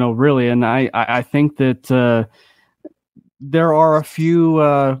 really, and I think that there are a few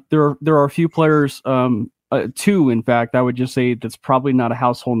there are a few players, two in fact, I would just say that's probably not a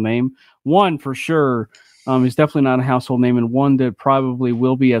household name. One for sure is definitely not a household name, and one that probably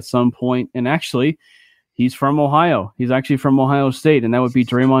will be at some point. And actually, he's from Ohio. He's actually from Ohio State, and that would be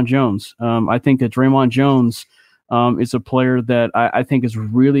Draymond Jones. I think that Draymond Jones is a player that I think is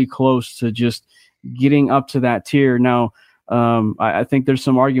really close to just getting up to that tier. Now, I think there's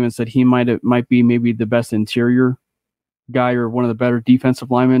some arguments that he might be maybe the best interior guy or one of the better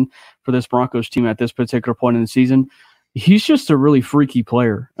defensive linemen for this Broncos team at this particular point in the season. He's just a really freaky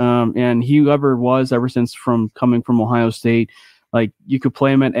player. And he ever since coming from Ohio State. Like, you could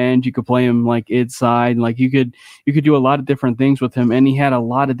play him at end, you could play him like inside, like you could do a lot of different things with him. And he had a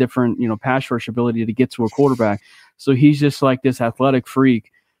lot of different, pass rush ability to get to a quarterback. So he's just like this athletic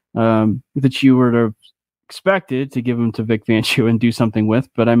freak that you were to expected to give him to Vic Fangio and do something with.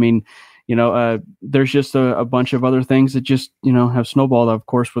 But I mean, there's just a bunch of other things that just, have snowballed, of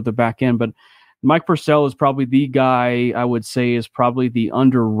course, with the back end. But Mike Purcell is probably the guy I would say is probably the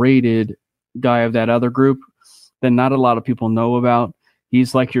underrated guy of that other group that not a lot of people know about.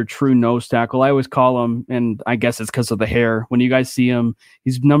 He's like your true nose tackle. I always call him, and I guess it's because of the hair. When you guys see him,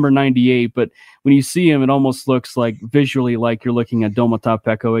 he's number 98, but when you see him, it almost looks like visually like you're looking at Domata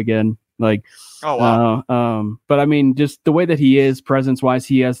Peko again. Like, oh, wow. But I mean, just the way that he is, presence-wise,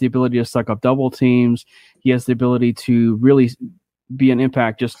 he has the ability to suck up double teams. He has the ability to really be an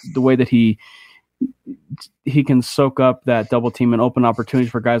impact. Just the way that he can soak up that double team and open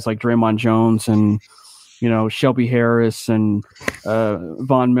opportunities for guys like Draymond Jones and Shelby Harris and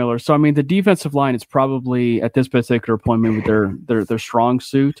Von Miller. So I mean, the defensive line is probably at this particular point maybe their strong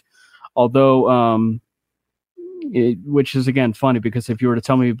suit. Although, which is again funny because if you were to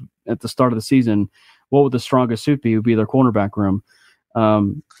tell me at the start of the season what would the strongest suit be, it would be their cornerback room.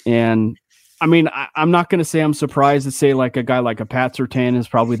 And I mean, I'm not going to say I'm surprised to say like a guy like a Pat Surtain is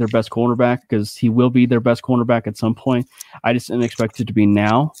probably their best cornerback because he will be their best cornerback at some point. I just didn't expect it to be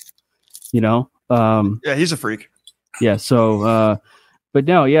now. Yeah, he's a freak. Yeah. So, but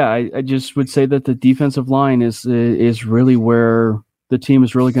no, yeah, I just would say that the defensive line is really where the team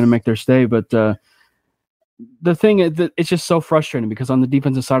is really going to make their stay. But the thing is that it's just so frustrating because on the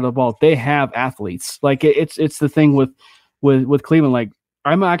defensive side of the ball, they have athletes. Like it's the thing with Cleveland. Like,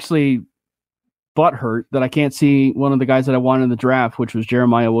 I'm actually butthurt that I can't see one of the guys that I wanted in the draft, which was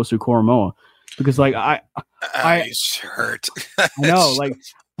Jeremiah Owusu-Koramoah, because like he's hurt. I know,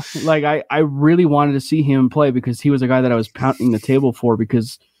 like I really wanted to see him play because he was a guy that I was pounding the table for,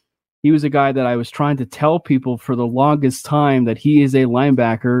 because he was a guy that I was trying to tell people for the longest time that he is a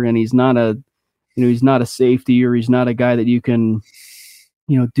linebacker and he's not a safety, or he's not a guy that you can,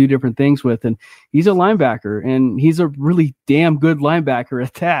 do different things with. And he's a linebacker, and he's a really damn good linebacker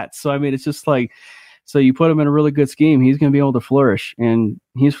at that. So, I mean, it's just like, so you put him in a really good scheme, he's going to be able to flourish, and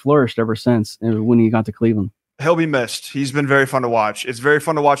he's flourished ever since when he got to Cleveland. He'll be missed. He's been very fun to watch. It's very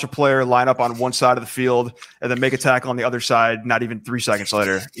fun to watch a player line up on one side of the field and then make a tackle on the other side, not even 3 seconds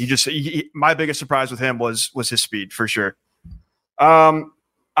later. My biggest surprise with him was his speed, for sure. On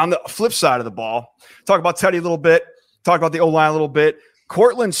the flip side of the ball, talk about Teddy a little bit, talk about the O-line a little bit.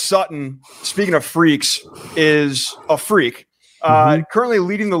 Cortland Sutton, speaking of freaks, is a freak. Currently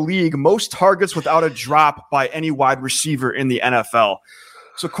leading the league most targets without a drop by any wide receiver in the NFL.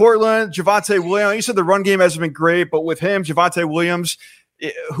 So Cortland, Javonte Williams, you said the run game hasn't been great, but with him, Javonte Williams,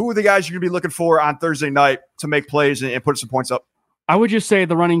 who are the guys you're going to be looking for on Thursday night to make plays and put some points up? I would just say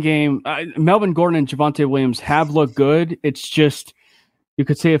the running game, Melvin Gordon and Javonte Williams have looked good. It's just, you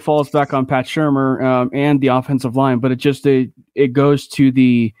could say it falls back on Pat Shurmur and the offensive line, but it goes to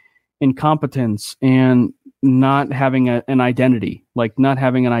the incompetence and not having an identity, like not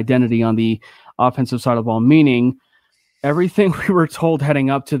having an identity on the offensive side of the ball, meaning everything we were told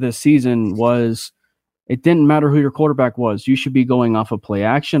heading up to this season was it didn't matter who your quarterback was. You should be going off of play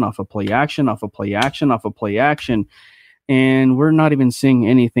action, off of play action, off of play action, off of play action. And we're not even seeing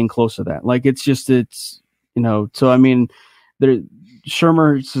anything close to that. Like, so I mean,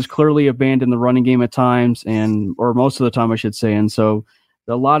 Shurmur has clearly abandoned the running game at times, or most of the time, I should say. And so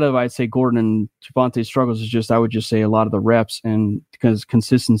a lot of, I'd say, Gordon and Javonte's struggles is just, I would just say a lot of the reps and because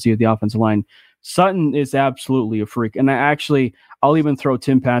consistency of the offensive line. Sutton is absolutely a freak. And I'll even throw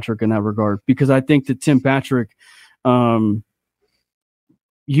Tim Patrick in that regard, because I think that Tim Patrick, you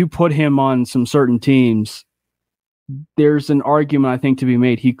put him on some certain teams, there's an argument I think to be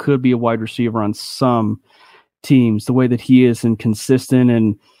made. He could be a wide receiver on some teams, the way that he is and consistent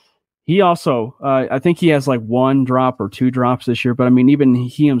and He also, I think he has like 1 drop or 2 drops this year, but I mean, even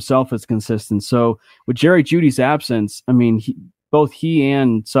he himself is consistent. So with Jerry Jeudy's absence, I mean, both he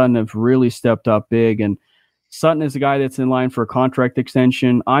and Sutton have really stepped up big. And Sutton is a guy that's in line for a contract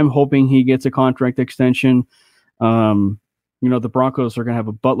extension. I'm hoping he gets a contract extension. The Broncos are going to have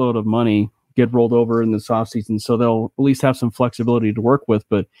a buttload of money get rolled over in this offseason, so they'll at least have some flexibility to work with.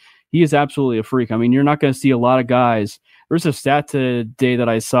 But he is absolutely a freak. I mean, you're not going to see a lot of guys. There's a stat today that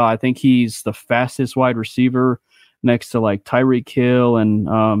I saw. I think he's the fastest wide receiver next to like Tyreek Hill and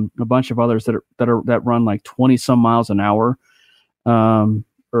a bunch of others that run like 20 some miles an hour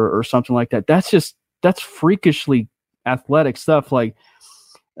or something like that. That's freakishly athletic stuff. Like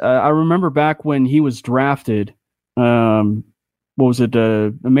I remember back when he was drafted, what was it?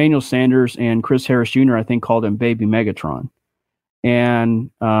 Emmanuel Sanders and Chris Harris Jr. I think called him Baby Megatron,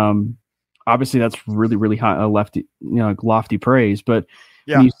 and obviously that's really, really high, lofty praise. But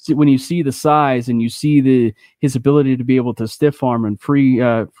yeah, when you see the size and you see his ability to be able to stiff arm and free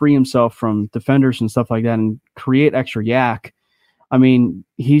himself from defenders and stuff like that, and create extra yak, I mean,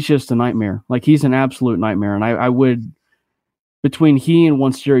 he's just a nightmare. Like he's an absolute nightmare. And I would, between he and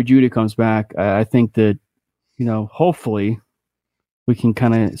once Jerry Jeudy comes back, I think that hopefully we can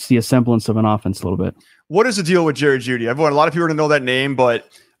kind of see a semblance of an offense a little bit. What is the deal with Jerry Jeudy? A lot of people don't know that name, but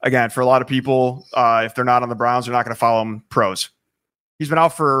again, for a lot of people, if they're not on the Browns, they're not going to follow him pros. He's been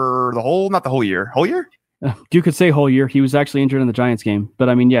out for not the whole year. Whole year? You could say whole year. He was actually injured in the Giants game, but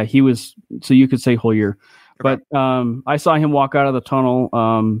I mean, yeah, he was. So you could say whole year. Okay. But I saw him walk out of the tunnel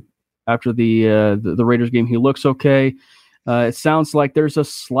after the Raiders game. He looks okay. It sounds like there's a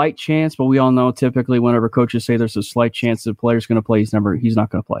slight chance, but we all know typically whenever coaches say there's a slight chance the player's going to play, he's not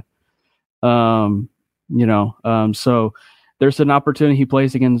going to play. So there's an opportunity he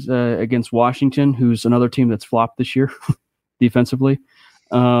plays against Washington, who's another team that's flopped this year defensively.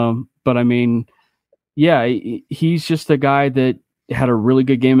 But I mean, yeah, he's just a guy that had a really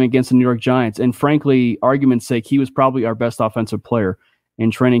good game against the New York Giants. And frankly, argument's sake, he was probably our best offensive player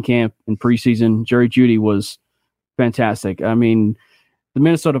in training camp and preseason. Jerry Jeudy was fantastic. I mean, the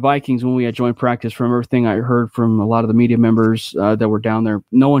Minnesota Vikings, when we had joint practice, from everything I heard from a lot of the media members that were down there,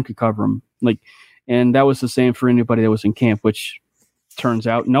 no one could cover him. And that was the same for anybody that was in camp, which turns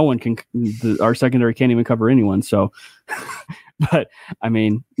out no one can. Our secondary can't even cover anyone. So, but I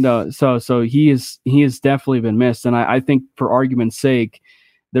mean, no. So he has definitely been missed. And I think, for argument's sake,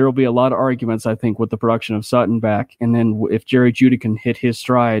 there will be a lot of arguments, I think, with the production of Sutton back. And then if Jerry Jeudy can hit his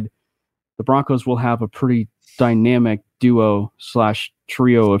stride, the Broncos will have a pretty dynamic duo /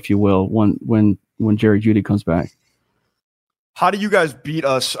 trio, if you will, when Jerry Jeudy comes back. How do you guys beat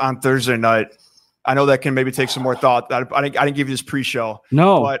us on Thursday night? I know that can maybe take some more thought. I didn't give you this pre-show.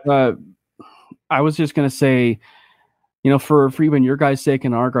 No, but I was just going to say, for even your guys' sake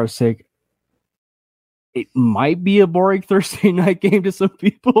and our guys' sake, it might be a boring Thursday night game to some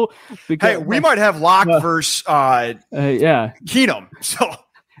people. Because, hey, we might have Locke versus Keenum. So,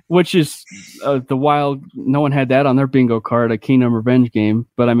 which is the wild. No one had that on their bingo card, a Keenum revenge game.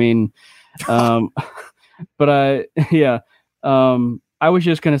 But I mean, I was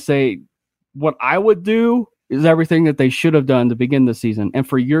just going to say, what I would do is everything that they should have done to begin the season. And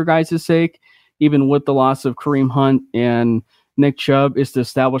for your guys' sake, even with the loss of Kareem Hunt and Nick Chubb, is to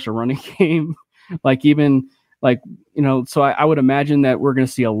establish a running game. So I would imagine that we're going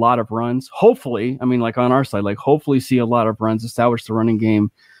to see a lot of runs. Hopefully, I mean, on our side, hopefully see a lot of runs, establish the running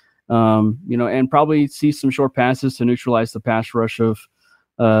game, and probably see some short passes to neutralize the pass rush of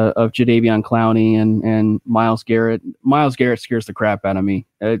Jadeveon Clowney and Myles Garrett. Myles Garrett scares the crap out of me.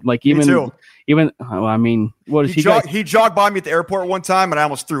 Me too. He jogged by me at the airport one time and I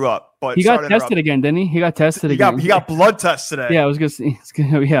almost threw up. But he got tested again, didn't he? He got tested again. He got blood tests today. Yeah, I was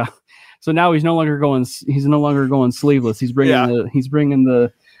gonna. Yeah. So now he's no longer going sleeveless. He's bringing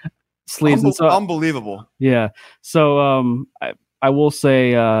the sleeves. Unbelievable. Yeah. So I will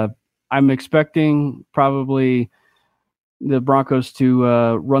say I'm expecting probably the Broncos to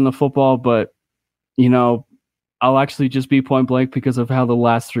run the football, but I'll actually just be point blank because of how the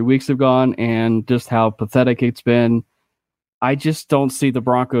last 3 weeks have gone and just how pathetic it's been. I just don't see the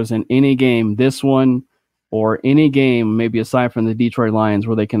Broncos in any game, this one or any game, maybe aside from the Detroit Lions,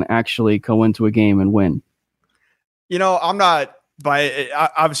 where they can actually go into a game and win. I'm not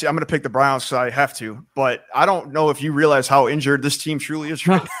obviously I'm going to pick the Browns because I have to, but I don't know if you realize how injured this team truly is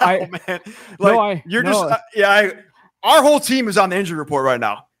right now, man. Our whole team is on the injury report right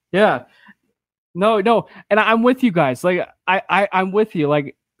now. Yeah. No. And I'm with you guys. I'm with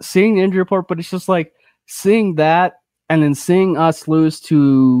you, seeing the injury report, but it's just seeing that and then seeing us lose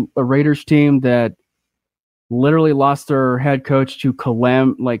to a Raiders team that literally lost their head coach to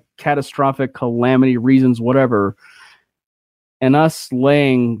catastrophic calamity reasons, whatever. And us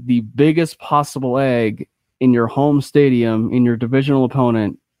laying the biggest possible egg in your home stadium, in your divisional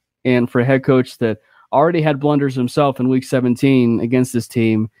opponent, and for a head coach that already had blunders himself in week 17 against this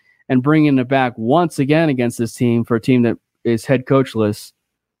team, and bringing it back once again against this team for a team that is head coachless,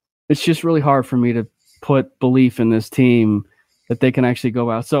 it's just really hard for me to put belief in this team that they can actually go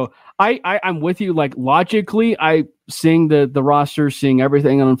out. So I'm with you. Like, logically, I seeing the roster, seeing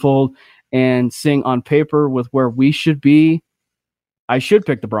everything unfold, and seeing on paper with where we should be, I should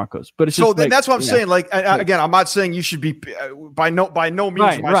pick the Broncos. But it's so just then that's what I'm saying. Like, again, I'm not saying you should be by no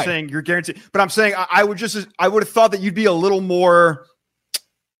means am I saying you're guaranteed. But I'm saying I would have thought that you'd be a little more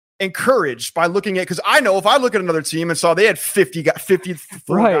encouraged by looking at, because I know if I look at another team and saw they had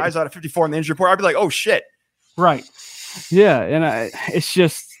 54 guys out of 54 in the injury report, I'd be like, oh shit. Right. Yeah. And it's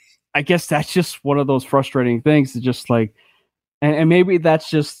just, I guess that's just one of those frustrating things. It's just like, and maybe that's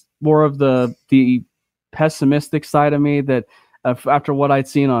just more of the pessimistic side of me that after what I'd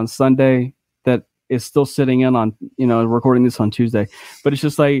seen on Sunday, that is still sitting in on, recording this on Tuesday, but it's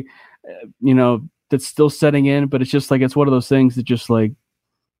just like, that's still setting in, but it's just like, it's one of those things that just like,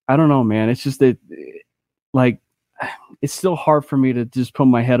 I don't know, man. It's just that, like, it's still hard for me to just put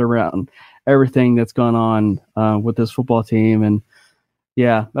my head around everything that's gone on with this football team. And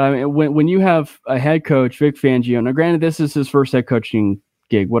yeah, I mean, when you have a head coach, Vic Fangio, now granted, this is his first head coaching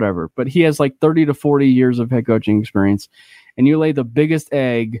gig, whatever, but he has like 30 to 40 years of head coaching experience, and you lay the biggest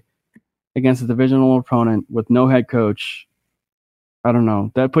egg against a divisional opponent with no head coach. I don't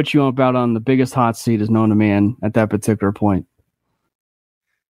know. That puts you about on the biggest hot seat as known to man at that particular point.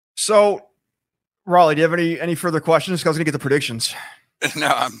 So, Raleigh, do you have any further questions? Because I was going to get the predictions. No,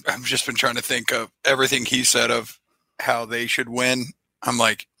 I'm just been trying to think of everything he said of how they should win. I'm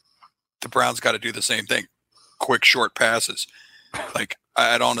like, the Browns got to do the same thing. Quick, short passes. Like,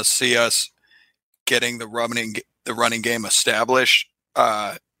 I don't want to see us getting the running game established.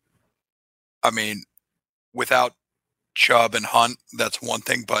 I mean, without Chubb and Hunt, that's one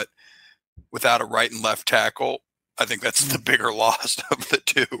thing, but without a right and left tackle, I think that's the bigger loss of the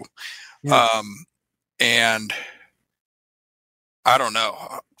two. Yeah. And I don't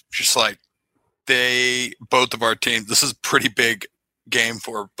know, just like both of our teams, this is a pretty big game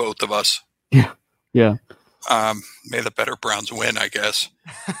for both of us. Yeah. Yeah. May the better Browns win, I guess.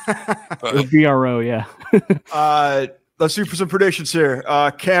 But, BRO, yeah. Let's do some predictions here.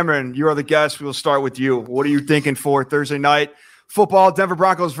 Cameron, you are the guest. We'll start with you. What are you thinking for Thursday night football? Denver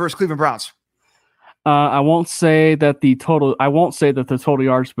Broncos versus Cleveland Browns. I won't say that the total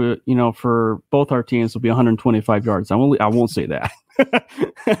yards, but for both our teams will be 125 yards. I won't say that.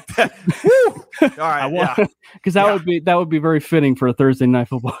 All right, because that would be very fitting for a Thursday night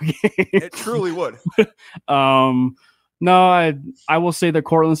football game. It truly would. No, I will say that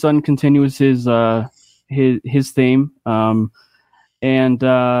Cortland Sutton continues his theme, and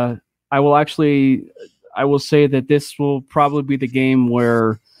I will say that this will probably be the game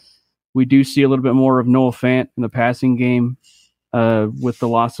where we do see a little bit more of Noah Fant in the passing game with the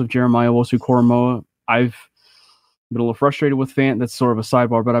loss of Jeremiah Owusu-Koramoah. I've been a little frustrated with Fant. That's sort of a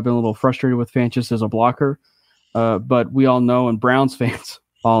sidebar, but I've been a little frustrated with Fant just as a blocker. But we all know, and Browns fans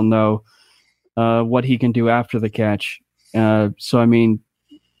all know, what he can do after the catch. So, I mean,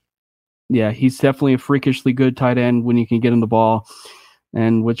 yeah, he's definitely a freakishly good tight end when you can get him the ball.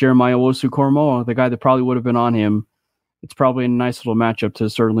 And with Jeremiah Owusu-Koramoah, the guy that probably would have been on him, it's probably a nice little matchup to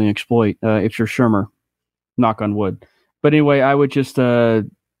certainly exploit if you're Shermer, knock on wood. But anyway, I would just and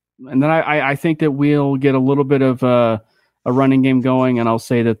then I think that we'll get a little bit of a running game going, and I'll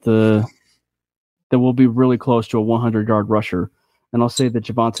say that that we'll be really close to a 100-yard rusher, and I'll say that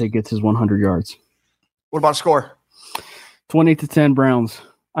Javonte gets his 100 yards. What about score? 20-10 Browns.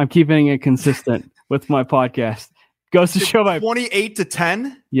 I'm keeping it consistent with my podcast. Goes to show my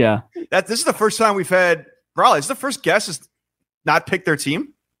 28-10. Yeah, this is the first time we've had. Raleigh, it's the first guest has not picked their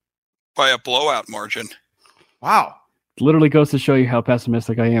team by a blowout margin. Wow. Literally goes to show you how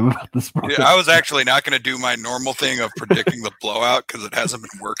pessimistic I am about this. Yeah, I was actually not going to do my normal thing of predicting the blowout because it hasn't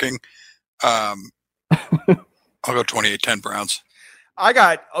been working. I'll go 28-10 Browns.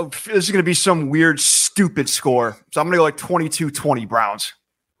 This is going to be some weird, stupid score. So I'm going to go like 22-20 Browns.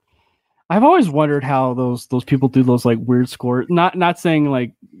 I've always wondered how those people do those like weird scores. Not saying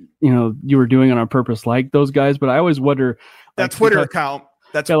like, you were doing it on purpose like those guys, but I always wonder that Twitter account.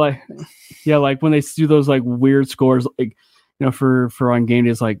 That's like when they do those like weird scores, like, for on game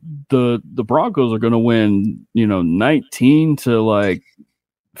days, like the Broncos are going to win, 19 to like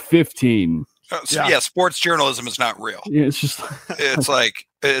 15. Yeah, sports journalism is not real. Yeah, it's just it's like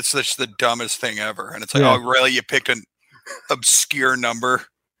It's just the dumbest thing ever. And it's like, Yeah. oh, really? You picked an obscure number,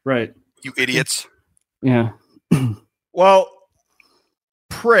 Right. you idiots. Yeah. Well,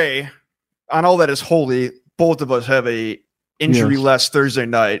 pray on all that is holy. Both of us have a injury-less Thursday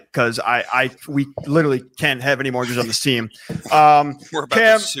night because we literally can't have any more injuries on this team. We're about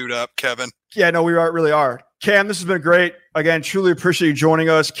Cam, to suit up, Kevin. Yeah, no, we really are. Cam, this has been great. Again, truly appreciate you joining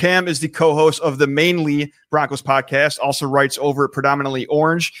us. Cam is the co-host of the Mainly Broncos podcast, also writes over at Predominantly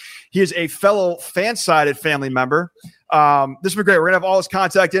Orange. He is a fellow fan-sided family member. This has been great. We're going to have all his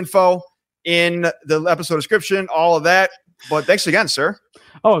contact info in the episode description, all of that. But thanks again, sir.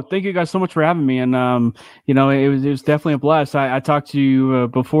 Oh, thank you guys so much for having me. And, it was definitely a blast. I talked to you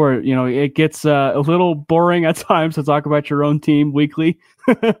before, it gets a little boring at times to talk about your own team weekly,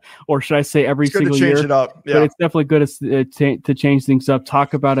 or should I say every It's good single to change year. it up. Yeah. But it's definitely good to change things up,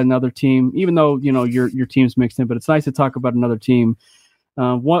 talk about another team, even though, your team's mixed in, but it's nice to talk about another team.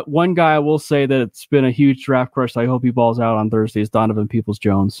 One guy I will say that it's been a huge draft crush. I hope he balls out on Thursday is Donovan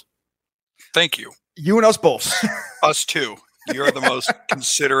Peoples-Jones. Thank you. You and us both. Us too. You're the most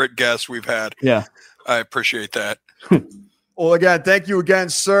considerate guest we've had. Yeah. I appreciate that. Well, again, thank you again,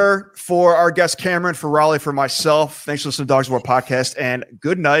 sir, for our guest Cameron, for Raleigh, for myself. Thanks for listening to Dogs War Podcast, and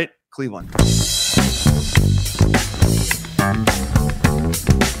good night, Cleveland.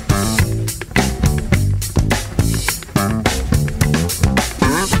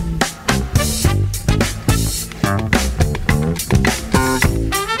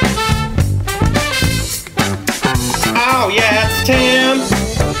 Oh yeah, it's Tim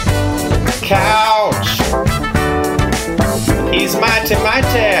Couch. He's mighty,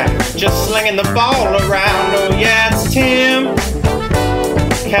 just slinging the ball around. Oh yeah, it's Tim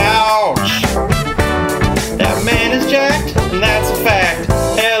Couch. That man is jacked, and that's a fact.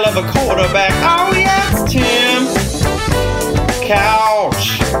 Hell of a quarterback. Oh yeah, it's Tim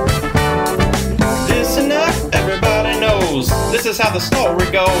Couch. Listen up, everybody knows this is how the story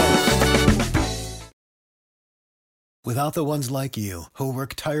goes. Without the ones like you, who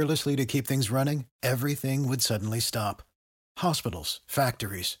work tirelessly to keep things running, everything would suddenly stop. Hospitals,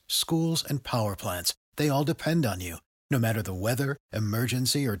 factories, schools, and power plants, they all depend on you. No matter the weather,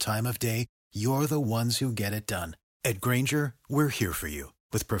 emergency, or time of day, you're the ones who get it done. At Grainger, we're here for you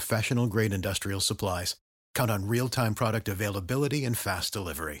with professional-grade industrial supplies. Count on real-time product availability and fast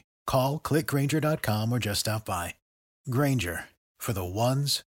delivery. Call, click Grainger.com, or just stop by. Grainger, for the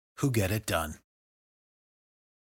ones who get it done.